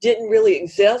barriers didn't really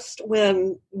exist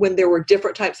when there were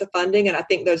different types of funding. And I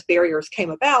think those barriers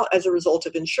came about as a result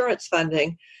of insurance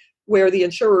funding, where the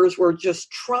insurers were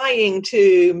just trying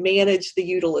to manage the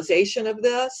utilization of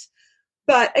this.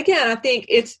 But again, I think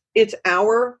it's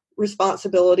our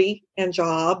responsibility and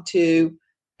job to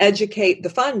educate the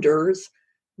funders.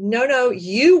 No,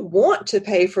 you want to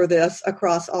pay for this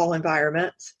across all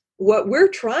environments. What we're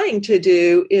trying to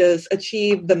do is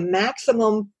achieve the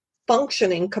maximum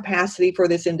functioning capacity for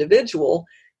this individual.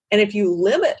 And if you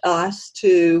limit us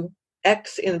to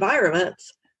X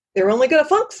environments, they're only going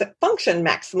to function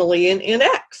maximally in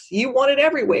X. You want it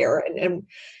everywhere. And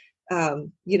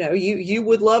you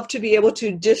would love to be able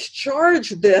to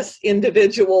discharge this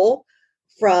individual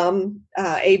from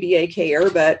ABA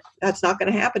care, but that's not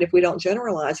going to happen if we don't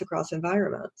generalize across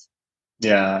environments.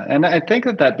 Yeah, and I think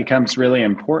that becomes really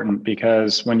important,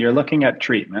 because when you're looking at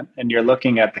treatment and you're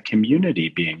looking at the community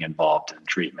being involved in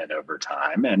treatment over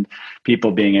time, and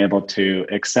people being able to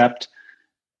accept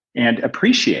and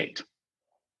appreciate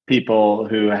people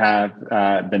who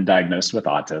have been diagnosed with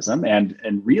autism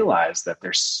and realize that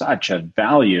there's such a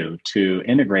value to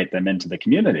integrate them into the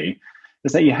community,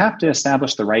 is that you have to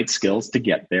establish the right skills to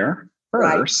get there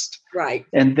first. Right.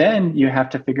 And then you have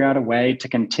to figure out a way to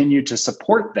continue to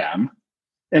support them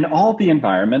in all the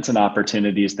environments and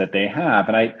opportunities that they have.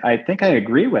 And I think I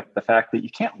agree with the fact that you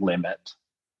can't limit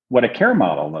what a care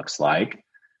model looks like.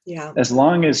 Yeah. As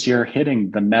long as you're hitting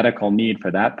the medical need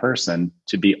for that person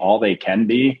to be all they can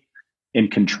be in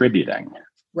contributing.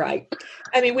 Right.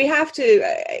 I mean, we have to,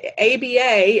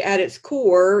 ABA at its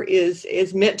core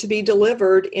is meant to be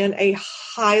delivered in a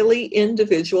highly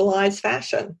individualized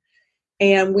fashion.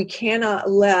 And we cannot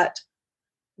let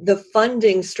the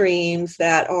funding streams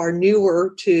that are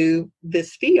newer to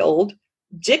this field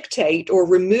dictate or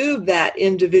remove that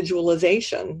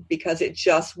individualization, because it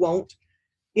just won't.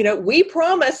 We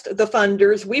promised the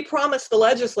funders, we promised the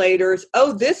legislators,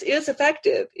 this is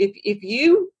effective. If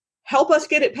you help us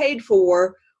get it paid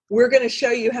for, we're going to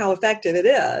show you how effective it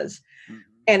is. Mm-hmm.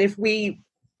 And if we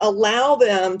allow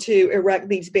them to erect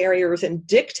these barriers and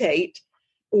dictate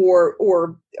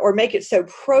or make it so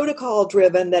protocol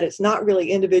driven that it's not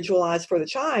really individualized for the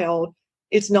child,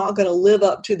 it's not going to live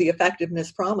up to the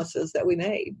effectiveness promises that we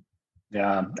made.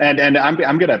 Yeah. And I'm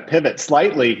going to pivot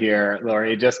slightly here,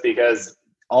 Lori, just because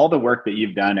all the work that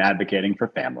you've done advocating for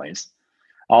families,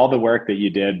 all the work that you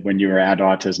did when you were at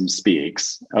Autism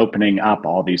Speaks, opening up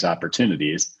all these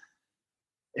opportunities,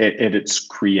 it's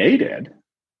created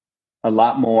a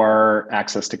lot more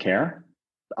access to care,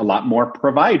 a lot more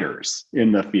providers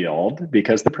in the field,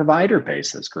 because the provider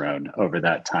base has grown over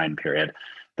that time period.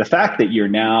 The fact that you're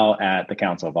now at the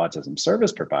Council of Autism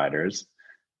Service Providers,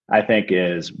 I think,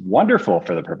 is wonderful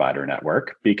for the provider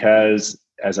network, because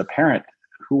as a parent,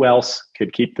 who else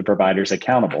could keep the providers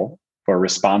accountable for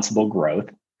responsible growth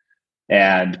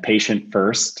and patient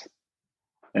first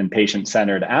and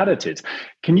patient-centered attitudes?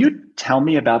 Can you tell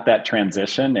me about that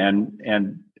transition,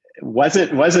 and was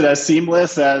it as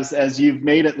seamless as you've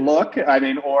made it look? I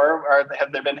mean, or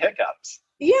have there been hiccups?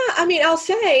 Yeah, I mean, I'll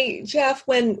say, Jeff,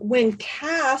 when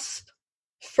CASP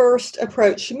first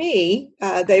approached me,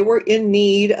 they were in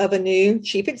need of a new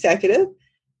chief executive,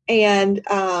 and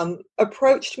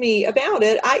approached me about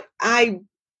it. I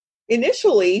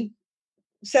initially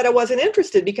said I wasn't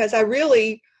interested, because I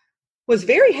really was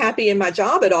very happy in my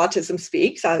job at Autism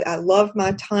Speaks. I loved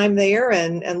my time there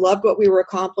and loved what we were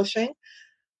accomplishing.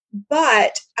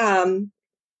 But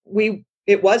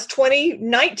it was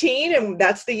 2019, and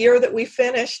that's the year that we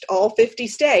finished all 50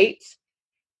 states.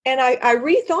 And I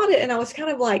rethought it, and I was kind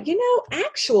of like,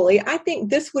 actually, I think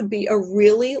this would be a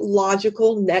really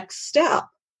logical next step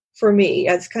for me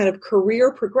as kind of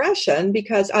career progression,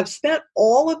 because I've spent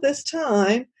all of this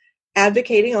time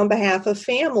advocating on behalf of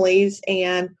families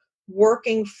and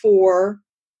working for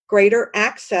greater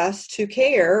access to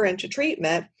care and to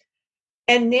treatment.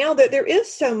 And now that there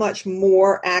is so much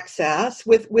more access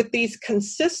with these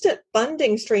consistent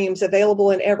funding streams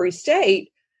available in every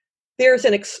state, there's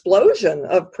an explosion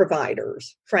of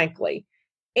providers, frankly.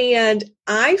 And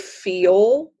I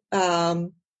feel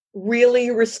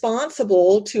really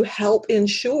responsible to help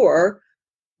ensure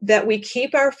that we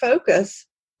keep our focus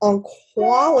on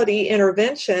quality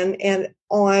intervention and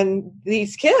on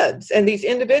these kids and these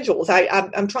individuals.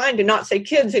 I'm trying to not say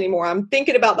kids anymore. I'm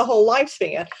thinking about the whole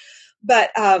lifespan.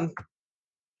 But,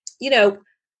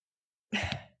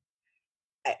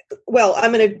 well,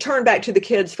 I'm going to turn back to the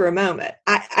kids for a moment.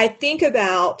 I think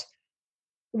about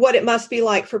what it must be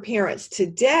like for parents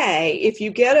today. If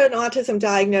you get an autism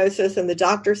diagnosis and the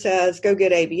doctor says, go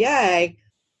get ABA,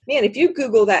 man, if you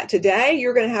Google that today,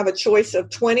 you're going to have a choice of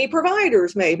 20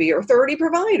 providers maybe, or 30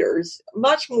 providers,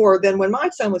 much more than when my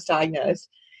son was diagnosed.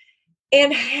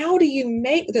 And how do you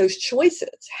make those choices?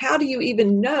 How do you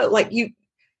even know? Like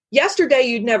yesterday,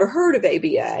 you'd never heard of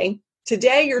ABA.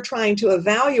 Today, you're trying to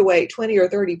evaluate 20 or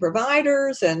 30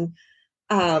 providers. And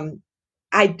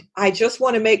I just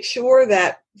want to make sure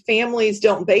that families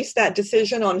don't base that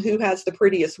decision on who has the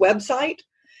prettiest website,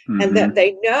 mm-hmm. and that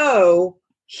they know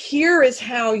here is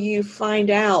how you find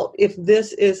out if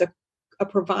this is a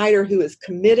provider who is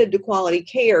committed to quality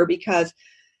care, because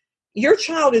your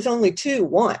child is only 2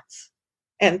 once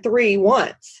and 3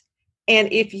 once. And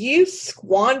if you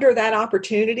squander that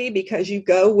opportunity because you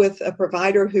go with a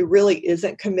provider who really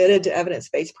isn't committed to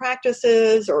evidence-based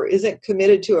practices or isn't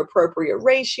committed to appropriate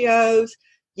ratios,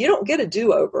 you don't get a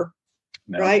do-over,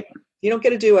 right? You don't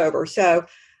get a do-over. So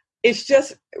it's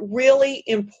just really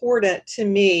important to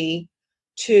me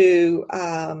to,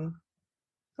 I'm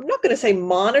not going to say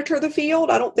monitor the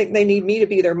field. I don't think they need me to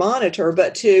be their monitor,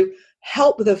 but to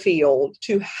help the field,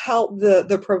 to help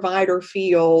the provider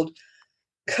field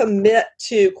commit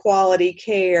to quality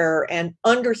care and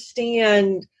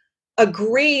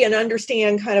agree and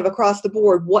understand kind of across the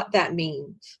board what that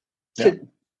means. Yeah. To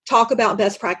talk about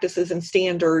best practices and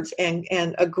standards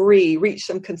and agree, reach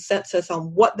some consensus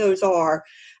on what those are.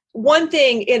 One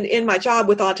thing in my job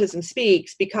with Autism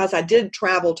Speaks, because I did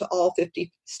travel to all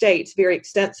 50 states very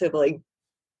extensively,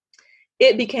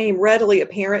 it became readily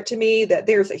apparent to me that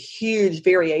there's a huge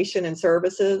variation in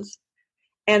services.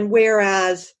 And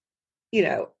whereas,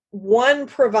 one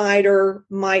provider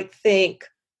might think,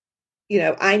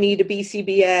 I need a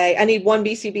BCBA, I need one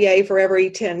BCBA for every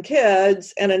 10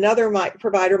 kids, and another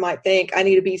provider might think I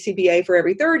need a BCBA for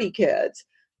every 30 kids.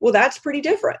 Well, that's pretty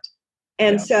different.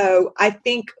 And so I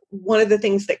think one of the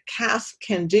things that CASP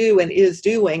can do and is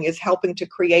doing is helping to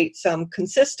create some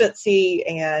consistency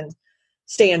and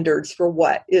standards for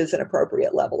what is an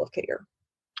appropriate level of care.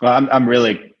 Well, I'm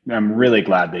really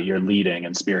glad that you're leading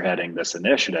and spearheading this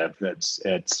initiative. It's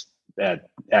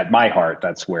at my heart,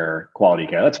 that's where quality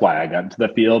care. That's why I got into the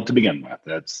field to begin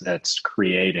with. It's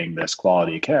creating this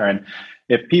quality care. And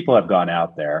if people have gone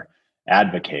out there,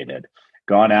 advocated,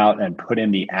 gone out and put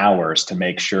in the hours to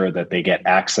make sure that they get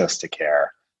access to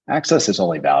care, access is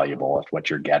only valuable if what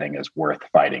you're getting is worth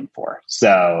fighting for.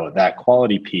 So that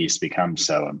quality piece becomes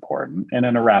so important. And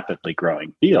in a rapidly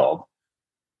growing field,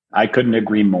 I couldn't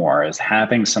agree more, as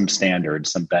having some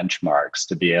standards, some benchmarks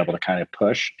to be able to kind of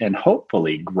push and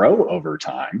hopefully grow over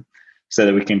time so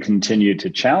that we can continue to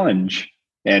challenge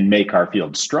and make our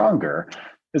field stronger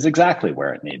is exactly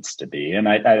where it needs to be. And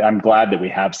I'm glad that we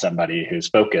have somebody whose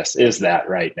focus is that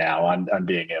right now on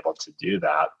being able to do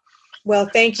that. Well,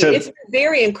 thank you. So, it's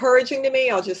very encouraging to me.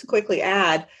 I'll just quickly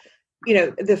add,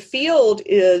 the field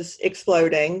is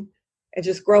exploding and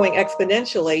just growing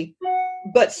exponentially,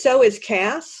 but so is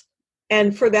CAS.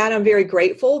 And for that, I'm very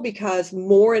grateful, because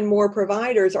more and more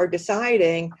providers are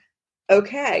deciding,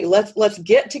 okay, let's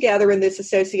get together in this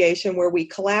association where we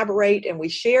collaborate and we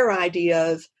share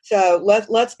ideas. So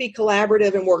let's be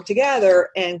collaborative and work together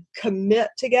and commit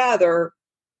together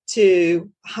to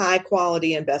high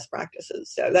quality and best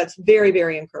practices. So that's very,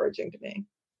 very encouraging to me.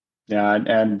 Yeah.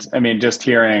 And I mean, just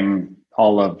hearing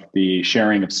all of the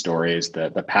sharing of stories,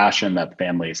 the passion that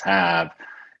families have,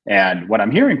 and what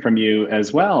I'm hearing from you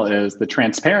as well is the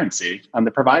transparency on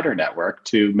the provider network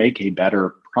to make a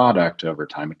better product over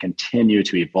time and continue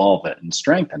to evolve it and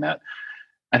strengthen it.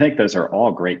 I think those are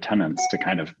all great tenets to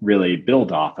kind of really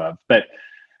build off of. But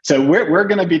so we're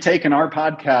going to be taking our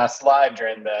podcast live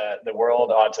during the World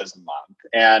Autism Month.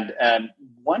 And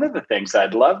one of the things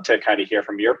I'd love to kind of hear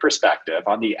from your perspective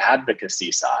on the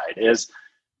advocacy side is,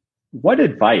 what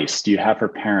advice do you have for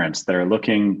parents that are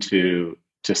looking to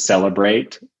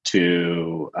celebrate,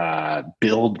 to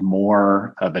build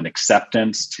more of an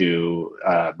acceptance, to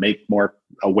make more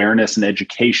awareness and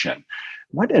education?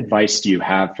 What advice do you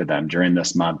have for them during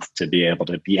this month to be able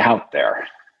to be out there?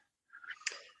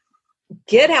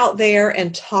 Get out there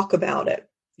and talk about it.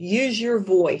 Use your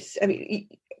voice. I mean,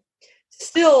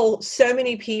 still so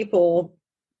many people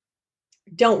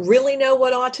don't really know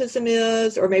what autism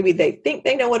is, or maybe they think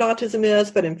they know what autism is,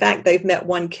 but in fact, they've met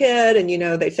one kid. And,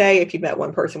 they say, if you met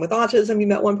one person with autism, you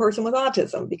met one person with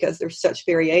autism, because there's such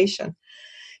variation.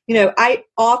 I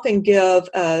often give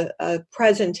a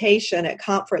presentation at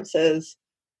conferences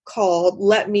called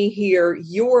Let Me Hear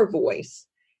Your Voice.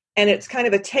 And it's kind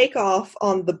of a takeoff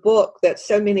on the book that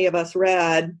so many of us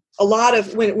read a lot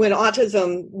of when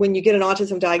you get an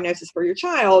autism diagnosis for your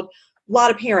child, a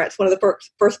lot of parents, one of the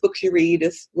first books you read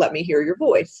is Let Me Hear Your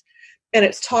Voice. And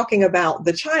it's talking about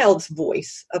the child's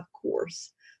voice, of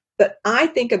course. But I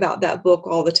think about that book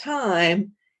all the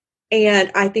time.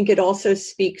 And I think it also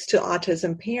speaks to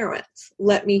autism parents.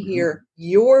 Let me hear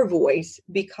your voice,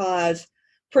 because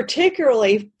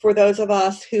particularly for those of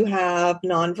us who have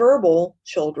nonverbal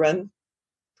children,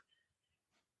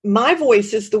 my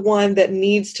voice is the one that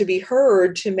needs to be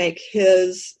heard to make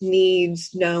his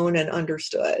needs known and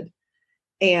understood.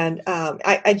 And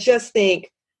I just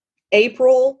think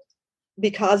April,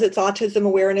 because it's Autism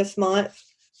Awareness Month,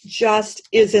 just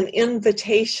is an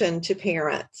invitation to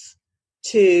parents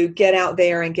to get out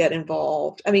there and get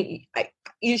involved. I mean,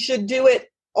 you should do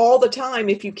it all the time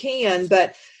if you can,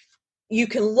 but you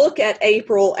can look at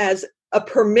April as a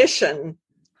permission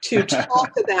to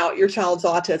talk about your child's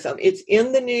autism. It's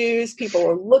in the news. People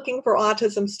are looking for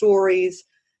autism stories.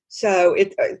 So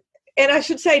and I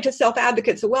should say to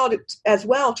self-advocates as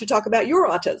well to talk about your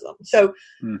autism. So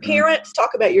parents,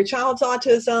 talk about your child's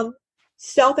autism.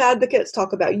 Self-advocates,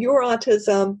 talk about your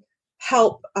autism.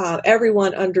 Help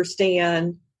everyone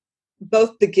understand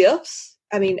both the gifts.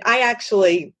 I mean, I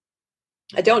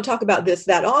don't talk about this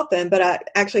that often, but I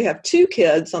actually have 2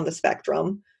 kids on the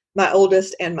spectrum, my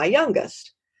oldest and my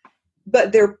youngest.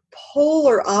 But they're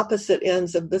polar opposite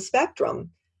ends of the spectrum.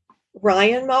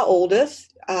 Ryan, my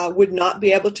oldest, would not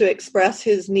be able to express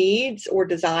his needs or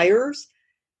desires.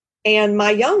 And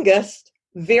my youngest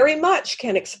very much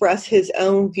can express his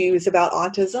own views about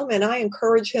autism, and I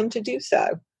encourage him to do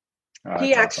so.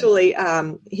 He actually,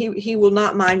 he will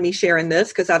not mind me sharing this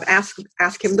because I've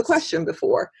asked him the question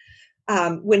before.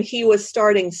 When he was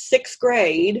starting 6th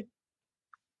grade,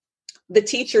 the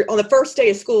teacher, on the first day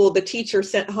of school, the teacher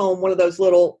sent home one of those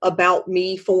little about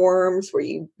me forms where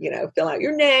you fill out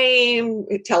your name,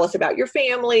 tell us about your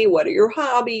family, what are your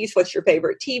hobbies, what's your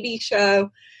favorite TV show.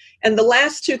 And the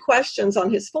last 2 questions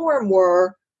on his form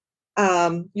were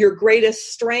your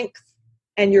greatest strength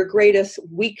and your greatest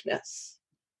weakness.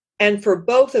 And for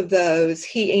both of those,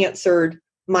 he answered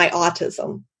my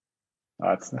autism.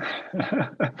 That's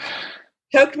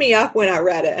Choked me up when I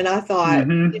read it. And I thought,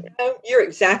 you're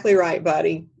exactly right,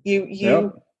 buddy.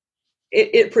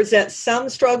 It presents some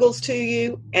struggles to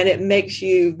you, and it makes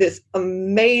you this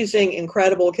amazing,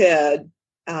 incredible kid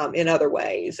in other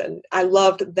ways. And I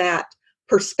loved that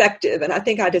perspective. And I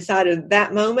think I decided at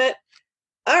that moment,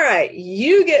 all right,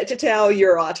 you get to tell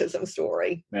your autism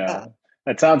story. Yeah.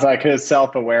 It sounds like his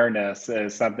self-awareness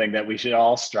is something that we should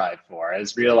all strive for,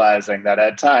 is realizing that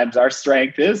at times our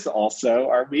strength is also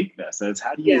our weakness. It's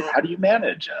how do you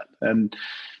manage it? And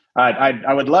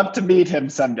I would love to meet him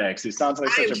someday because he sounds like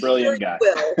such a brilliant guy.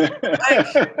 I'm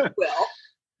sure you will.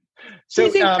 So,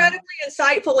 he's incredibly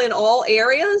insightful in all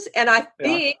areas, and I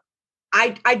think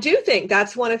I do think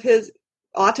that's one of his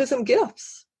autism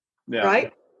gifts. Yeah.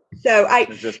 Right. So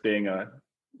just being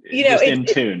in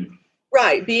tune.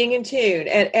 Right, being in tune.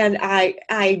 And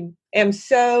I am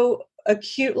so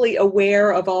acutely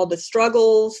aware of all the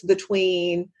struggles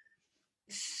between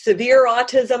severe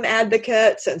autism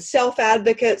advocates and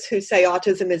self-advocates who say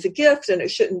autism is a gift and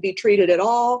it shouldn't be treated at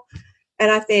all.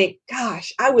 And I think,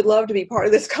 gosh, I would love to be part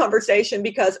of this conversation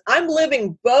because I'm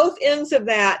living both ends of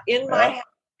that in my house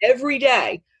every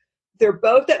day. They're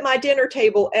both at my dinner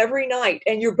table every night,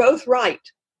 and you're both right,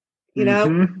 you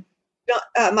know?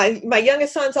 My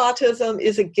youngest son's autism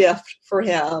is a gift for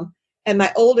him, and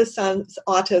my oldest son's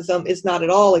autism is not at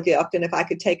all a gift. And if I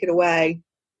could take it away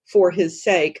for his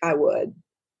sake, I would.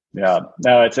 Yeah,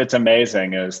 no, it's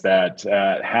amazing is that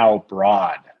how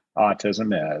broad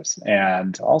autism is,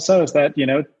 and also is that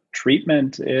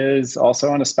treatment is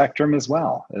also on a spectrum as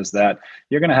well. Is that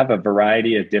you're going to have a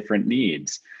variety of different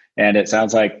needs, and it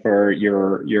sounds like for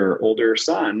your older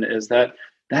son is that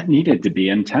needed to be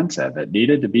intensive. It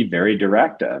needed to be very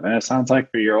directive. And it sounds like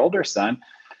for your older son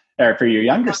or for your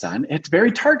younger son, it's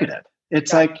very targeted.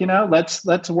 It's like,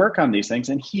 let's work on these things.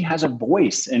 And he has a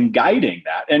voice in guiding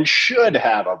that and should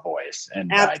have a voice in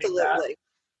guiding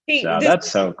that. That's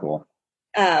so cool.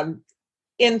 In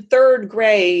 3rd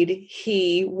grade,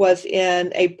 he was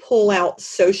in a pull-out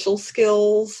social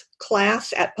skills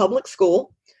class at public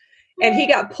school. And he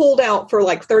got pulled out for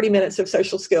like 30 minutes of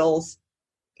social skills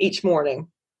each morning.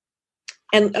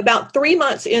 And about 3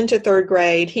 months into 3rd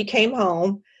grade, he came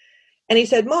home and he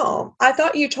said, Mom, I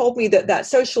thought you told me that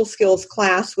social skills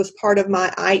class was part of my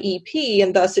IEP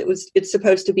and thus it's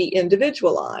supposed to be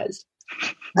individualized.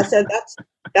 I said,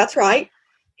 that's right.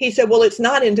 He said, well, it's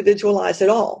not individualized at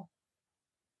all.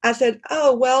 I said,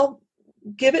 oh, well,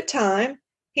 give it time.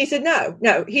 He said,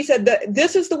 no. He said that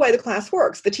this is the way the class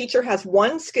works. The teacher has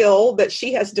one skill that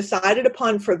she has decided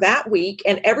upon for that week,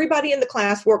 and everybody in the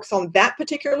class works on that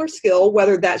particular skill,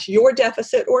 whether that's your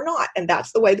deficit or not. And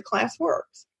that's the way the class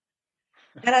works.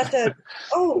 And I said,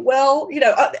 oh, well,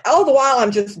 all the while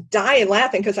I'm just dying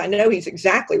laughing because I know he's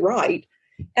exactly right.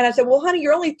 And I said, well, honey,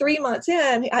 you're only 3 months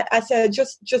in. I said,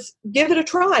 just give it a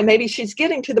try. Maybe she's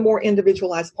getting to the more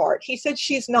individualized part. He said,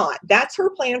 she's not. That's her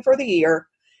plan for the year.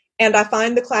 And I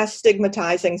find the class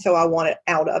stigmatizing, so I want it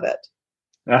out of it.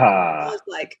 I was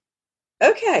like,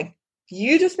 okay,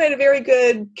 you just made a very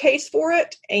good case for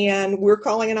it, and we're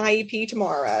calling an IEP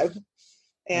tomorrow.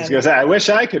 And I was going to say, I wish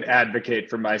I could advocate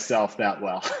for myself that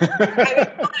well.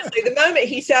 Honestly, the moment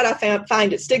he said I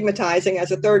find it stigmatizing as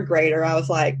a third grader, I was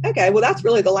like, okay, well, that's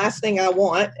really the last thing I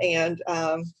want. And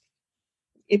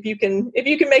if you can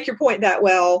make your point that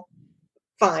well,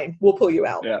 fine, we'll pull you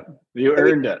out. Yeah, you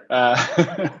earned it.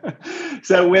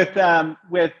 So with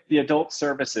the adult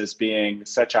services being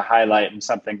such a highlight and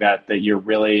something that you're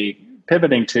really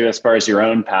pivoting to as far as your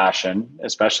own passion,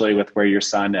 especially with where your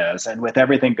son is, and with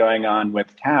everything going on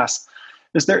with Cass,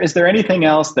 is there anything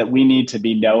else that we need to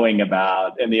be knowing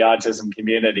about in the autism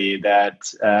community that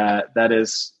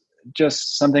is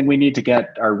just something we need to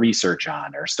get our research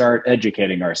on, or start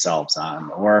educating ourselves on,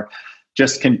 or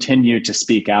just continue to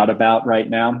speak out about right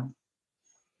now?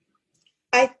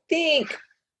 I think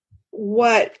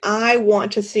what I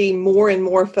want to see more and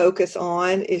more focus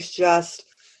on is just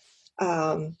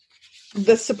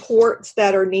the supports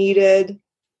that are needed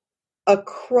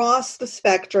across the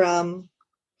spectrum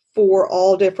for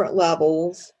all different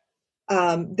levels.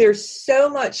 There's so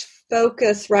much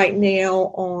focus right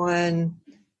now on,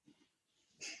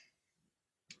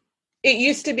 it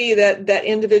used to be that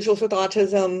individuals with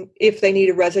autism, if they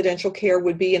needed residential care,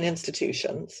 would be in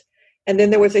institutions. And then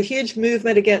there was a huge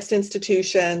movement against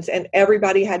institutions, and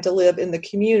everybody had to live in the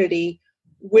community,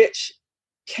 which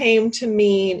came to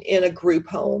mean in a group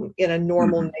home, in a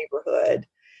normal neighborhood.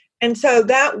 And so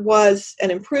that was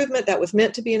an improvement. That was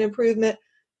meant to be an improvement.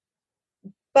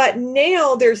 But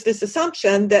now there's this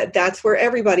assumption that that's where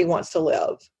everybody wants to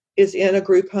live, is in a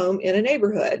group home in a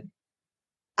neighborhood.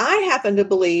 I happen to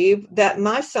believe that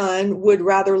my son would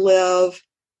rather live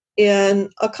in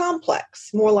a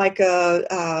complex, more like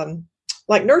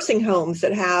like nursing homes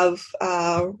that have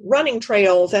running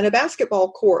trails and a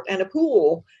basketball court and a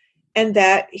pool, and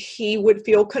that he would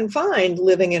feel confined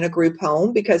living in a group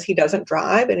home because he doesn't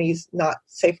drive and he's not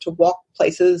safe to walk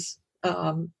places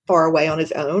far away on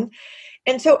his own.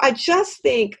 And so I just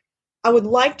think I would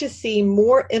like to see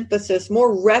more emphasis,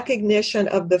 more recognition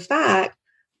of the fact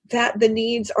that the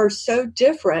needs are so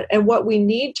different, and what we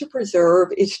need to preserve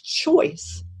is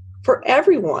choice for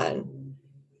everyone.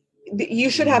 You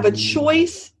should have a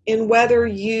choice in whether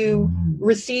you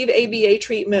receive ABA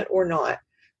treatment or not.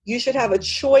 You should have a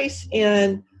choice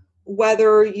in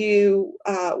whether you,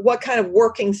 what kind of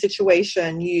working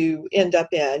situation you end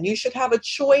up in. You should have a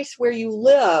choice where you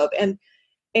live,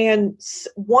 and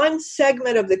one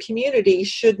segment of the community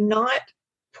should not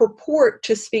purport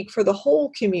to speak for the whole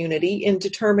community in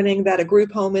determining that a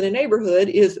group home in a neighborhood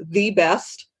is the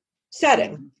best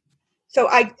setting. So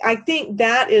I think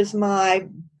that is my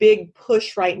big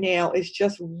push right now, is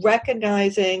just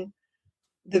recognizing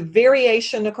the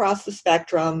variation across the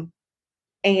spectrum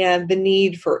and the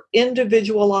need for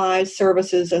individualized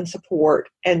services and support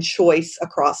and choice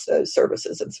across those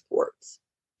services and supports.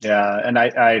 Yeah, and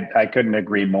I couldn't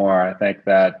agree more. I think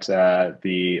that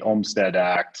the Olmstead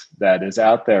Act that is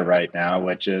out there right now,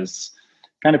 which is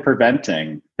kind of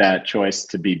preventing that choice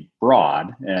to be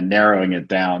broad and narrowing it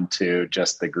down to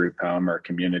just the group home or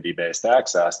community-based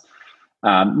access,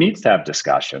 needs to have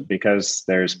discussion, because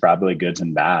there's probably goods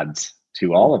and bads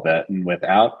to all of it. And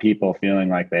without people feeling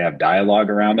like they have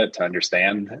dialogue around it to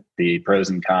understand the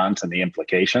pros and cons and the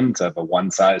implications of a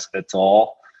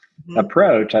one-size-fits-all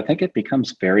approach, I think it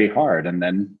becomes very hard, and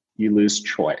then you lose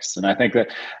choice. And I think that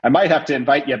I might have to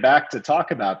invite you back to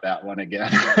talk about that one again.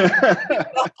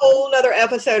 A whole nother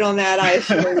episode on that, I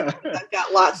assure you. I've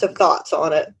got lots of thoughts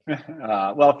on it.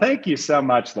 Well, thank you so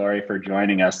much, Lori, for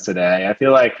joining us today. I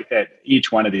feel like at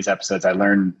each one of these episodes, I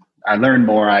learn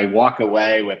more. I walk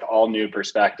away with all new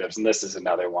perspectives, and this is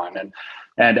another one.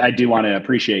 And I do want to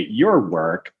appreciate your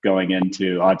work going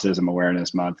into Autism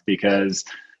Awareness Month, because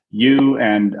you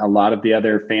and a lot of the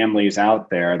other families out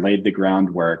there laid the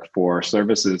groundwork for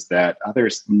services that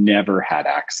others never had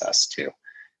access to.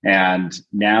 And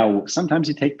now sometimes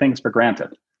you take things for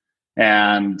granted.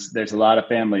 And there's a lot of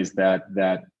families that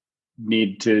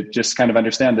need to just kind of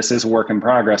understand this is a work in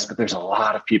progress, but there's a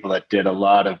lot of people that did a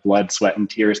lot of blood, sweat, and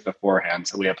tears beforehand.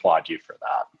 So we applaud you for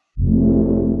that.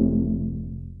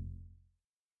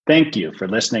 Thank you for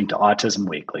listening to Autism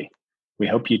Weekly. We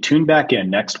hope you tune back in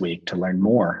next week to learn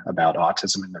more about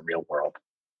autism in the real world.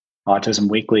 Autism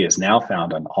Weekly is now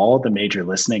found on all the major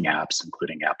listening apps,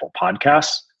 including Apple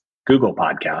Podcasts, Google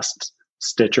Podcasts,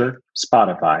 Stitcher,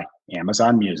 Spotify,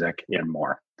 Amazon Music, and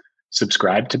more.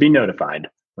 Subscribe to be notified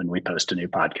when we post a new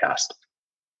podcast.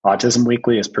 Autism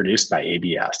Weekly is produced by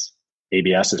ABS.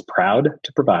 ABS is proud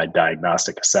to provide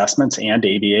diagnostic assessments and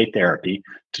ABA therapy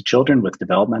to children with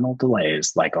developmental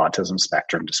delays like autism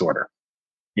spectrum disorder.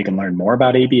 You can learn more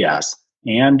about ABS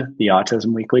and the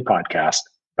Autism Weekly podcast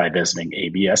by visiting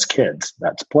abskids,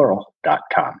 that's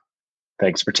plural.com.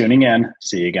 Thanks for tuning in.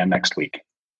 See you again next week.